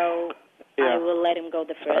 so I will let him go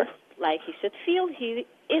the first. Like he should feel he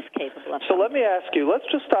is capable of. So let me ask you, let's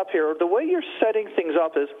just stop here. The way you're setting things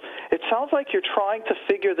up is, it sounds like you're trying to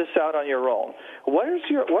figure this out on your own. What's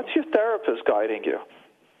your therapist guiding you?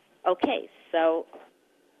 Okay, so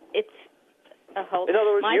it's a whole... In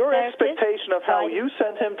other words, your expectation of how you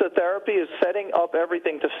send him to therapy is setting up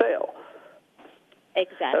everything to fail.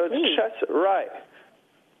 Exactly. Right.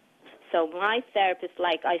 So my therapist,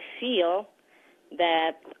 I feel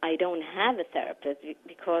that I don't have a therapist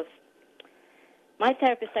because my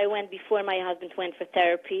therapist I went before my husband went for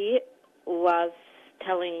therapy was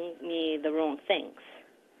telling me the wrong things.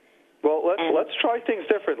 Well, let's try things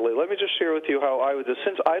differently. Let me just share with you how I would do.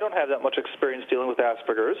 Since I don't have that much experience dealing with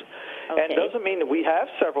Asperger's, and doesn't mean that we have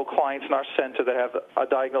several clients in our center that have a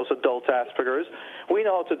diagnosed adult Asperger's, we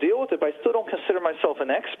know how to deal with it, but I still don't consider myself an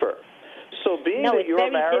expert. So being that your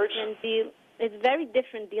marriage... it's very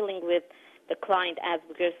different dealing with the client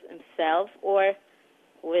Asperger's himself or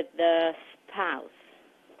with the spouse.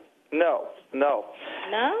 No. No?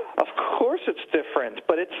 Of course it's different,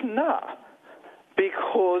 but it's not.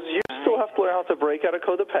 Because you still have to learn how to break out of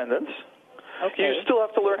codependence. Okay. You still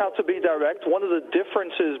have to learn how to be direct. One of the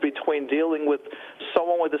differences between dealing with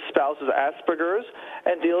someone with a spouse's Asperger's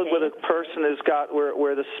and dealing with a person who's got where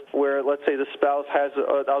let's say the spouse has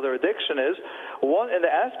another addiction is, one in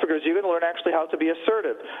the Asperger's you're going to learn actually how to be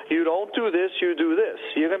assertive. You don't do this, you do this.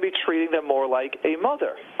 You're going to be treating them more like a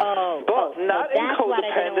mother. But not in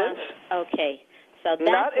codependence. Okay. So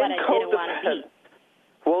that's what I didn't want to be.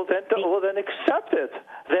 Well, then accept it.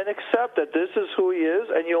 Then accept that this is who he is,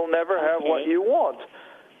 and you'll never have what you want.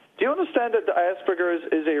 Do you understand that the Asperger's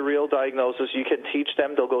is a real diagnosis? You can teach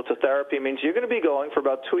them. They'll go to therapy. It means you're going to be going for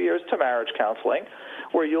about 2 years to marriage counseling,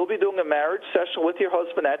 where you'll be doing a marriage session with your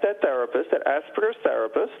husband at that therapist, that Asperger's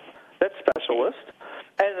therapist, that specialist.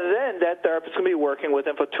 And then that therapist is going to be working with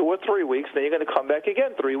him for 2 or 3 weeks. Then you're going to come back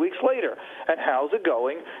again 3 weeks later. And how's it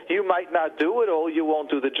going? You might not do it all. You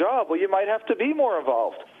won't do the job. Or you might have to be more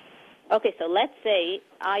involved. Okay, so let's say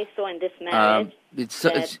I saw in this marriage...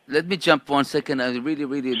 let me jump 1 second. I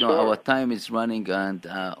really don't. Our time is running, and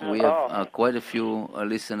we have quite a few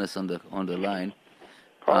listeners on the line.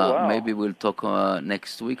 Maybe we'll talk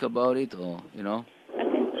next week about it, or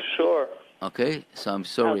Sure. Okay, so I'm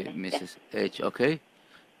sorry, Mrs. H. Okay.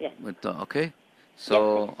 Yeah. Okay.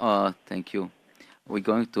 So thank you. We're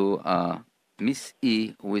going to Miss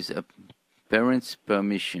E with a parent's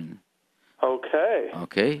permission. Okay.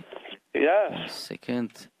 Okay. Yes. 1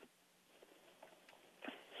 second.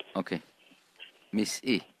 Okay. Miss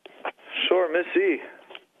E. Miss E.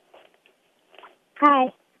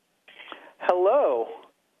 Hi. Hello.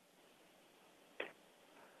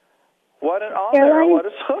 What an honor. What a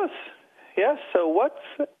schus. Yes, so what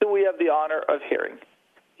do we have the honor of hearing?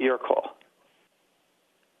 Your call.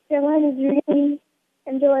 Your line is really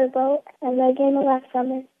enjoyable, and I came last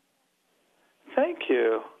summer. Thank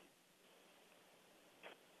you.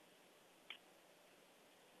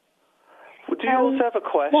 Do you also have a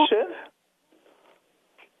question?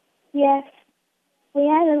 Yes. We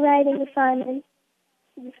had a writing assignment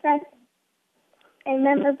to discuss a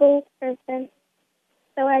memorable person,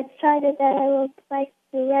 so I decided that I would like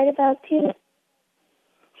to write about you.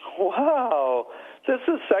 Wow. This is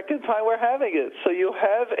the second time we're having it. So you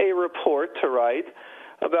have a report to write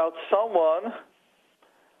about someone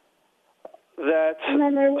that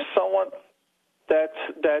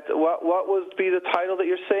what would be the title that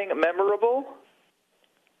you're saying? Memorable?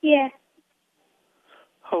 Yeah.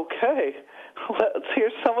 Okay. Let's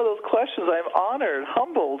hear some of those questions. I'm honored,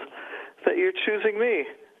 humbled that you're choosing me.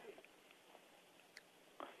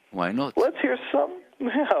 Why not? Let's hear some.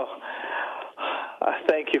 No.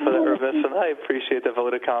 Thank you for that, Ravissa, and I appreciate the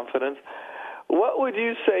vote of confidence. What would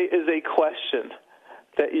you say is a question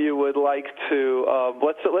that you would like to,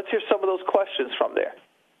 let's hear some of those questions from there.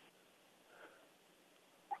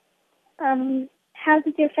 How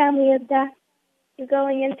did your family adapt to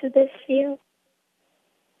going into this field?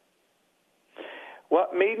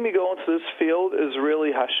 What made me go into this field is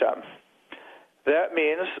really Hashem. That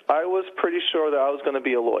means I was pretty sure that I was going to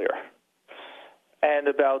be a lawyer. And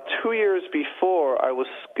about 2 years before I was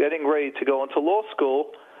getting ready to go into law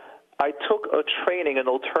school, I took a training in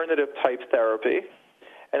alternative type therapy,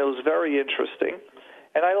 and it was very interesting,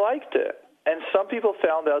 and I liked it. And some people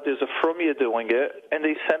found out there's a frumia doing it, and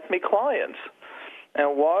they sent me clients.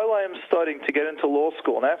 And while I am studying to get into law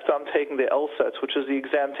school, and after I'm taking the LSATs, which is the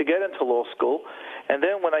exam to get into law school, and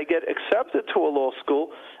then when I get accepted to a law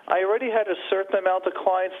school, I already had a certain amount of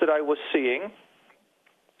clients that I was seeing,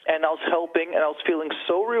 and I was helping, and I was feeling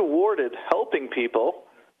so rewarded helping people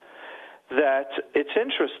that it's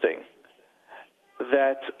interesting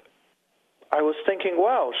that I was thinking,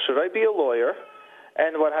 wow, should I be a lawyer?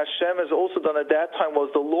 And what Hashem has also done at that time was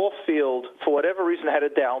the law field, for whatever reason, had a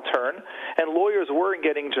downturn, and lawyers weren't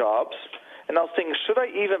getting jobs. And I was thinking, should I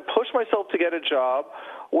even push myself to get a job,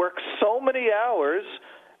 work so many hours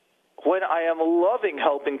when I am loving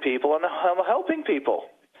helping people, and I'm helping people?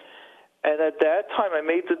 And at that time, I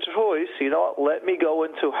made the choice, you know what, let me go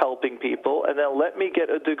into helping people, and then let me get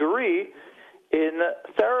a degree in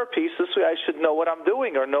therapy, so this way I should know what I'm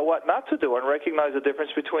doing or know what not to do and recognize the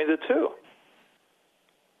difference between the two.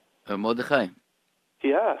 Mordechai.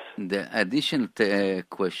 Yes. The additional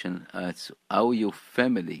question is how your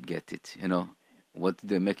family get it. You know, what did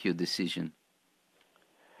they make your decision?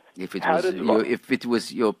 If it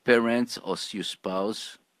was your parents or your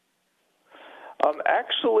spouse.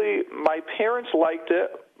 Actually, my parents liked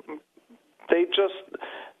it.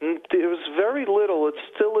 It was very little. It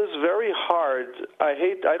still is very hard.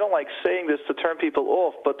 I don't like saying this to turn people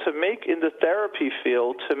off, but to make in the therapy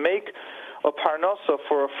field, to make a parnasa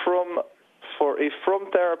for a frum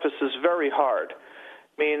therapist is very hard.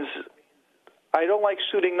 Means I don't like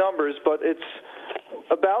shooting numbers, but it's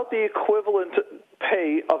about the equivalent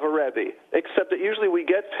pay of a Rebbe, except that usually we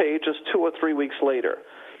get paid just 2 or 3 weeks later.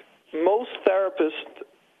 Most therapists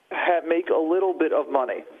make a little bit of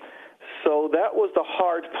money. So that was the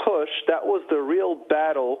hard push. That was the real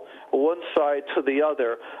battle, one side to the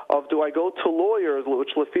other, of do I go to lawyers, which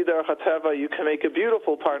Lefi Derech HaTeva, you can make a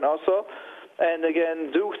beautiful parnasa, and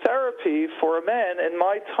again, do therapy for a man. In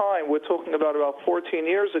my time, we're talking about 14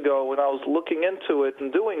 years ago when I was looking into it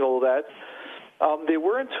and doing all that, there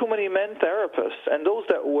weren't too many men therapists, and those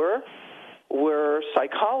that were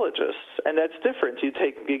psychologists, and that's different.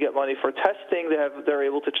 You get money for testing. They're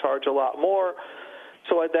able to charge a lot more.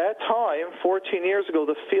 So at that time, 14 years ago,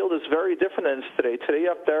 the field is very different than today. Today you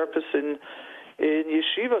have therapists in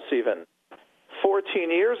yeshivas even. 14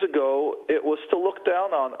 years ago, it was still looked down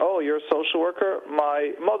on. Oh, you're a social worker?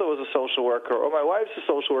 My mother was a social worker, or my wife's a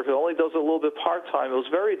social worker, only does a little bit part-time. It was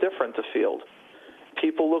very different, the field.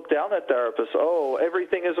 People look down at therapists. Oh,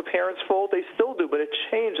 everything is a parent's fault. They still do, but it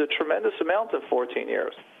changed a tremendous amount in 14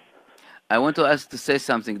 years. I want to say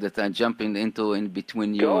something that I'm jumping into in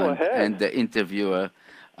between you and the interviewer.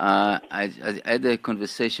 I had a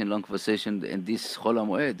long conversation in this Chol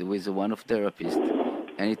HaMoed with one of therapists,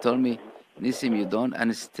 and he told me, Nissim, you don't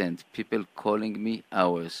understand. People calling me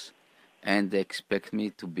hours, and they expect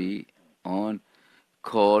me to be on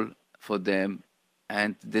call for them,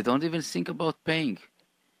 and they don't even think about paying.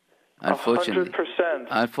 Unfortunately, 100%.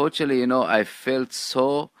 Unfortunately, I felt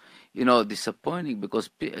so disappointing because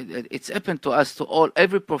it's happened to us, to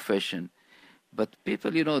every profession. But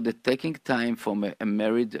people, they're taking time from a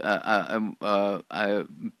married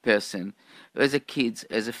person, as a kids,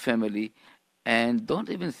 as a family, and don't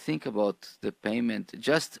even think about the payment.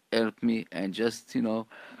 Just help me, and just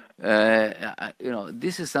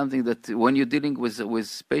this is something that when you're dealing with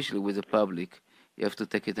especially with the public, you have to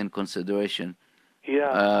take it in consideration.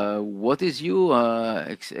 Yeah. What is your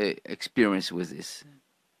experience with this?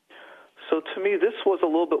 So to me, this was a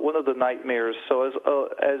little bit one of the nightmares. So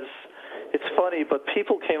as it's funny, but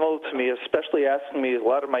people came over to me, especially asking me, a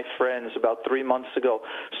lot of my friends, about 3 months ago,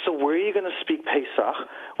 so where are you going to speak Pesach?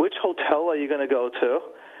 Which hotel are you going to go to?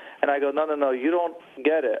 And I go, no, you don't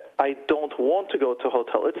get it. I don't want to go to a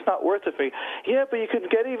hotel. It's not worth it for me. Yeah, but you could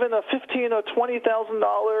get even a $15,000 or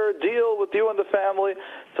 $20,000 deal with you and the family.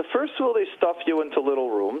 So first of all, they stuff you into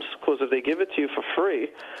little rooms, because if they give it to you for free,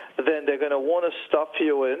 then they're going to want to stuff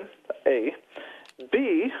you in, A.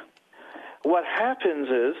 B, what happens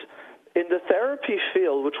is, in the therapy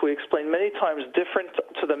field, which we explained many times different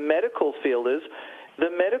to the medical field, is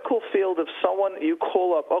the medical field, if someone you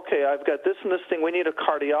call up, okay, I've got this and this thing, we need a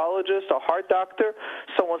cardiologist, a heart doctor,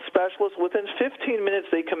 someone specialist, within 15 minutes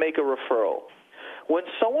they can make a referral. When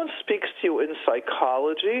someone speaks to you in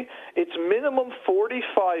psychology, it's minimum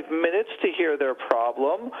 45 minutes to hear their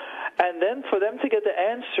problem, and then for them to get the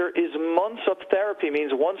answer is months of therapy,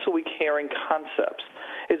 means once a week hearing concepts.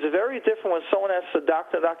 It's very different when someone asks the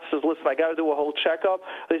doctor says, listen, I got to do a whole checkup.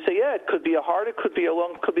 They say, yeah, it could be a heart, it could be a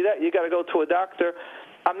lung, it could be that. You got to go to a doctor.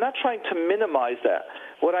 I'm not trying to minimize that.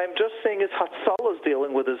 What I'm just saying is Hatzalah is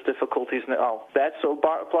dealing with his difficulties now. That's a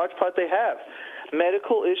large part they have.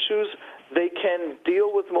 Medical issues, they can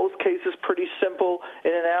deal with most cases pretty simple.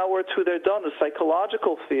 In an hour or two, they're done. The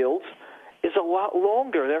psychological field is a lot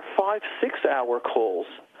longer. They're 5-6 hour calls,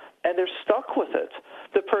 and they're stuck with it.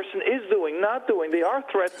 The person is doing, not doing. They are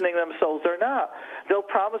threatening themselves. They're not. They'll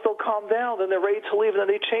promise they'll calm down, then they're ready to leave, and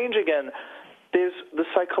then they change again. The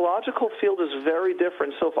psychological field is very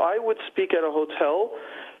different. So if I would speak at a hotel,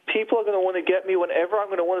 people are going to want to get me whenever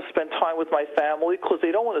I'm going to want to spend time with my family, because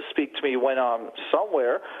they don't want to speak to me when I'm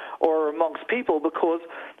somewhere or amongst people, because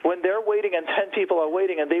when they're waiting and 10 people are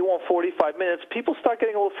waiting and they want 45 minutes, people start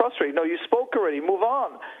getting a little frustrated. No, you spoke already. Move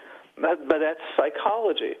on. But that's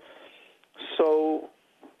psychology. So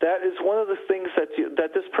that is one of the things that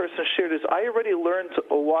this person shared is I already learned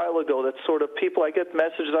a while ago that sort of people, I get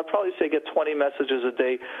messages, I'd probably say I get 20 messages a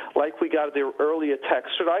day, like we got the earlier text.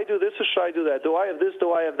 Should I do this or should I do that? Do I have this?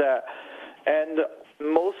 Do I have that? And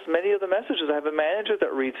many of the messages, I have a manager that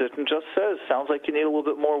reads it and just says, sounds like you need a little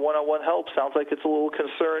bit more one-on-one help. Sounds like it's a little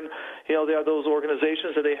concern. There are those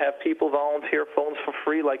organizations that they have people volunteer phones for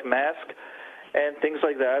free, like Mask and things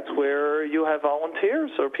like that, where you have volunteers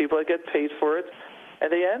or people that get paid for it. And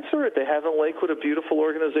they answer it. They have in Lakewood a beautiful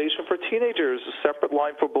organization for teenagers, a separate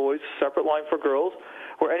line for boys, a separate line for girls,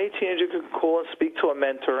 where any teenager can call and speak to a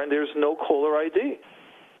mentor, and there's no caller ID.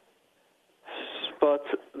 But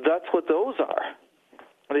that's what those are.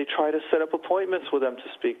 And they try to set up appointments with them to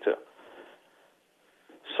speak to.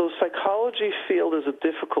 So psychology field is a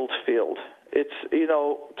difficult field. It's,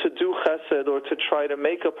 to do chesed or to try to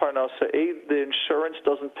make a parnasa, the insurance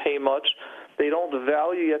doesn't pay much. They don't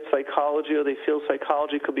value yet psychology, or they feel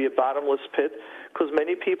psychology could be a bottomless pit, because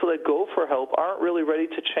many people that go for help aren't really ready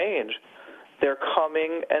to change. They're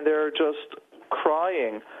coming and they're just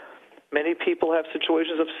crying. Many people have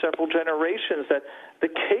situations of several generations that the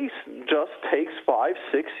case just takes 5-6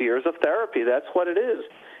 years of therapy. That's what it is.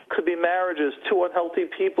 Could be marriages, 2 unhealthy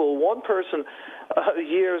people, one person,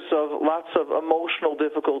 years of lots of emotional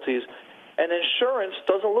difficulties. And insurance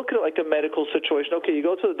doesn't look at it like a medical situation. Okay, you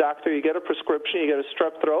go to the doctor, you get a prescription, you get a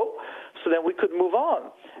strep throat, so then we could move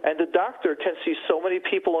on. And the doctor can see so many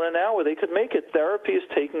people in an hour, they could make it. Therapy is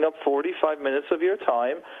taking up 45 minutes of your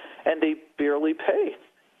time, and they barely pay.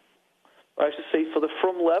 I should say for the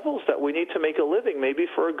from levels that we need to make a living, maybe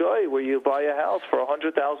for a guy where you buy a house for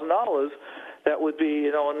 $100,000, that would be,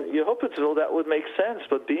 in Yehupitzville, that would make sense.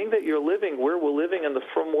 But being that you're living where we're living in the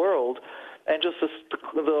from world, and just the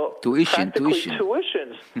tuitions.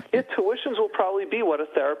 Tuitions will probably be what a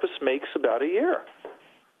therapist makes about a year.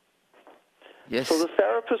 Yes. So the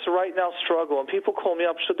therapists right now struggle, and people call me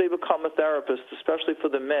up, should they become a therapist, especially for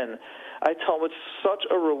the men? I tell them it's such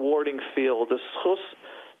a rewarding field.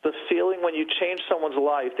 The feeling when you change someone's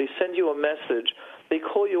life, they send you a message, they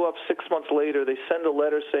call you up 6 months later, they send a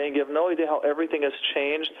letter saying you have no idea how everything has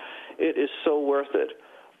changed, it is so worth it.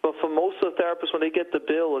 But for most of the therapists, when they get the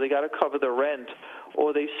bill or they got to cover the rent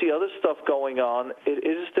or they see other stuff going on, it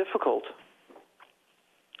is difficult,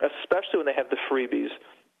 especially when they have the freebies.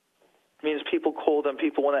 means people call them,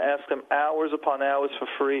 people want to ask them hours upon hours for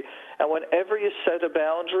free. And whenever you set a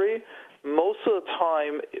boundary, most of the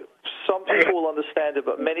time, some people will understand it,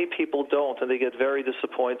 but many people don't, and they get very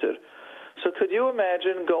disappointed. So could you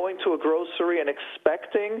imagine going to a grocery and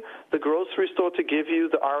expecting the grocery store to give you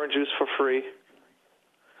the orange juice for free?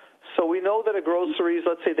 So we know that at groceries,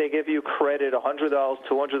 let's say they give you credit, $100, $200,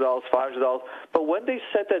 $500, but when they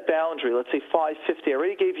set that boundary, let's say $550, I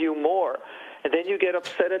already gave you more, and then you get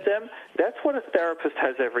upset at them, that's what a therapist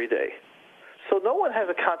has every day. So no one has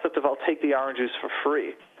a concept of I'll take the orange juice for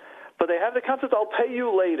free. But they have the concept, I'll pay you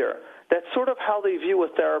later. That's sort of how they view a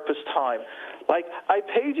therapist's time. Like, I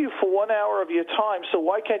paid you for 1 hour of your time, so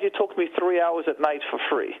why can't you talk to me 3 hours at night for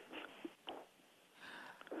free?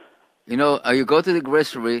 You know, you go to the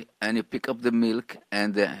grocery and you pick up the milk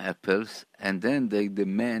and the apples, and then the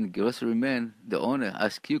grocery man, the owner,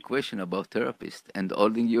 asks you a question about therapist and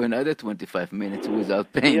holding you another 25 minutes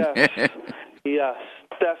without paying. Yes, yes,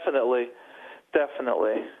 definitely,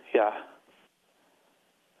 yeah.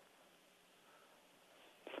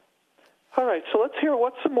 All right, so let's hear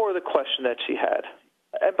what's some more of the question that she had.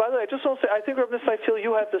 And by the way, I just want to say, I think, Rabbi, I feel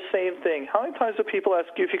you have the same thing. How many times do people ask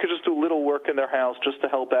you if you could just do little work in their house just to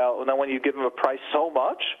help out, and then when you give them a price so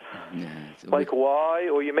much, like why?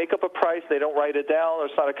 Or you make up a price, they don't write it down, or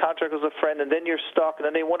it's not a contract with a friend, and then you're stuck, and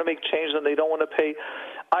then they want to make changes and they don't want to pay.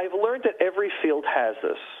 I've learned that every field has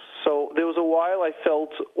this. So there was a while I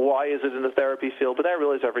felt, why is it in the therapy field? But I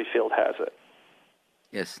realize every field has it.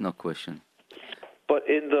 Yes, no question. But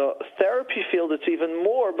in the therapy field, it's even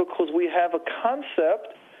more because we have a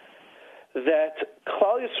concept that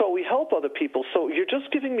Klal Yisrael, we help other people. So you're just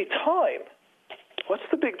giving me time. What's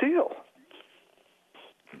the big deal?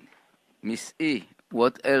 Miss E,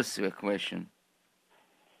 what else your question?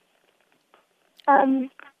 Are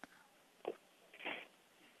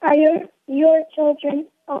your children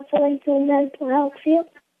also into the mental health field?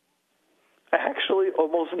 Actually,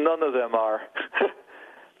 almost none of them are.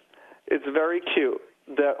 It's very cute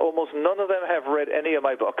that almost none of them have read any of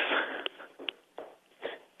my books.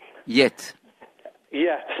 Yet.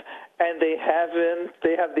 And they haven't.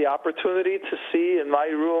 They have the opportunity to see in my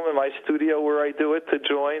room, in my studio where I do it, to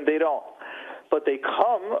join. They don't. But they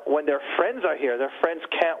come when their friends are here. Their friends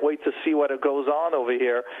can't wait to see what goes on over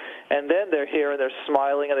here. And then they're here and they're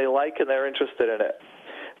smiling and they like and they're interested in it.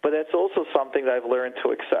 But that's also something that I've learned to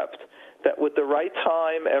accept. That with the right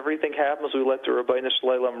time, everything happens. We let the Rabbeinu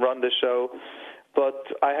Shalom run the show. But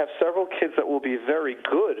I have several kids that will be very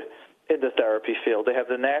good in the therapy field. They have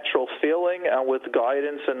the natural feeling, and with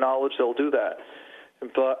guidance and knowledge, they'll do that.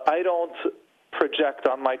 But I don't project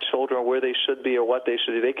on my children where they should be or what they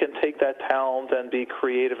should do. They can take that talent and be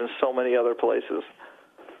creative in so many other places.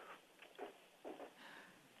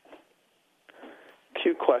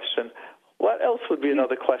 Cute question. What else would be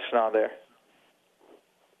another question on there?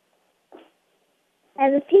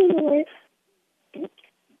 As a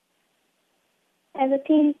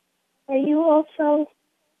teen, were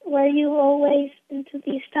you always into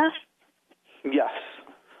these stuff? Yes.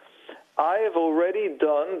 I have already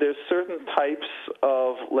done, there's certain types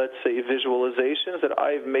of, let's say, visualizations that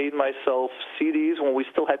I've made myself CDs when we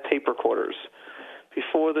still had tape recorders,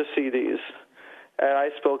 before the CDs. And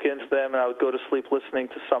I spoke into them, and I would go to sleep listening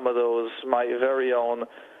to some of those, my very own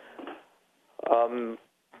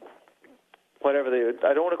I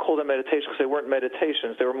don't want to call them meditations because they weren't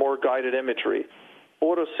meditations. They were more guided imagery.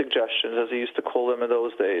 Auto-suggestions, as they used to call them in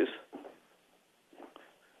those days.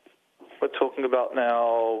 We're talking about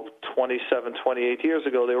now 27, 28 years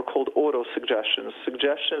ago. They were called auto-suggestions,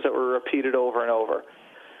 suggestions that were repeated over and over.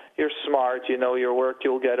 You're smart, you know your work,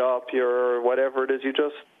 you'll get up, you're whatever it is. You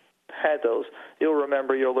just had those. You'll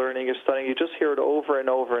remember, you're learning, you're studying. You just hear it over and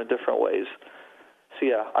over in different ways. So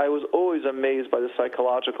yeah, I was always amazed by the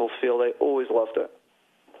psychological field. I always loved it.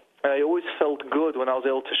 And I always felt good when I was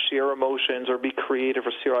able to share emotions or be creative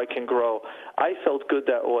or see how I can grow. I felt good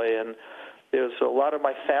that way, and there's a lot of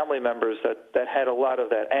my family members that had a lot of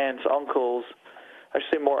that. Aunts, uncles, I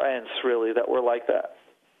should say more aunts, really, that were like that.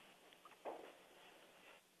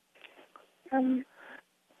 How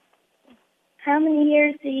many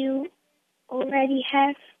years do you already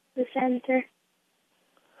have the center?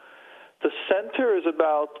 The center is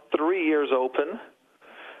about 3 years open.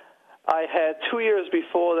 I had 2 years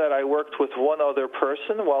before that I worked with one other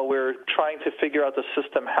person while we were trying to figure out the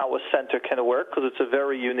system, how a center can work, because it's a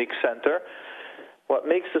very unique center. What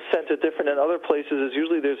makes the center different than other places is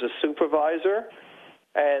usually there's a supervisor,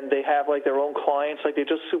 and they have like their own clients. Like they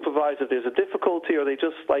just supervise if there's a difficulty, or they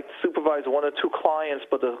just like supervise 1 or 2 clients,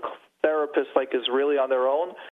 but the therapist like is really on their own.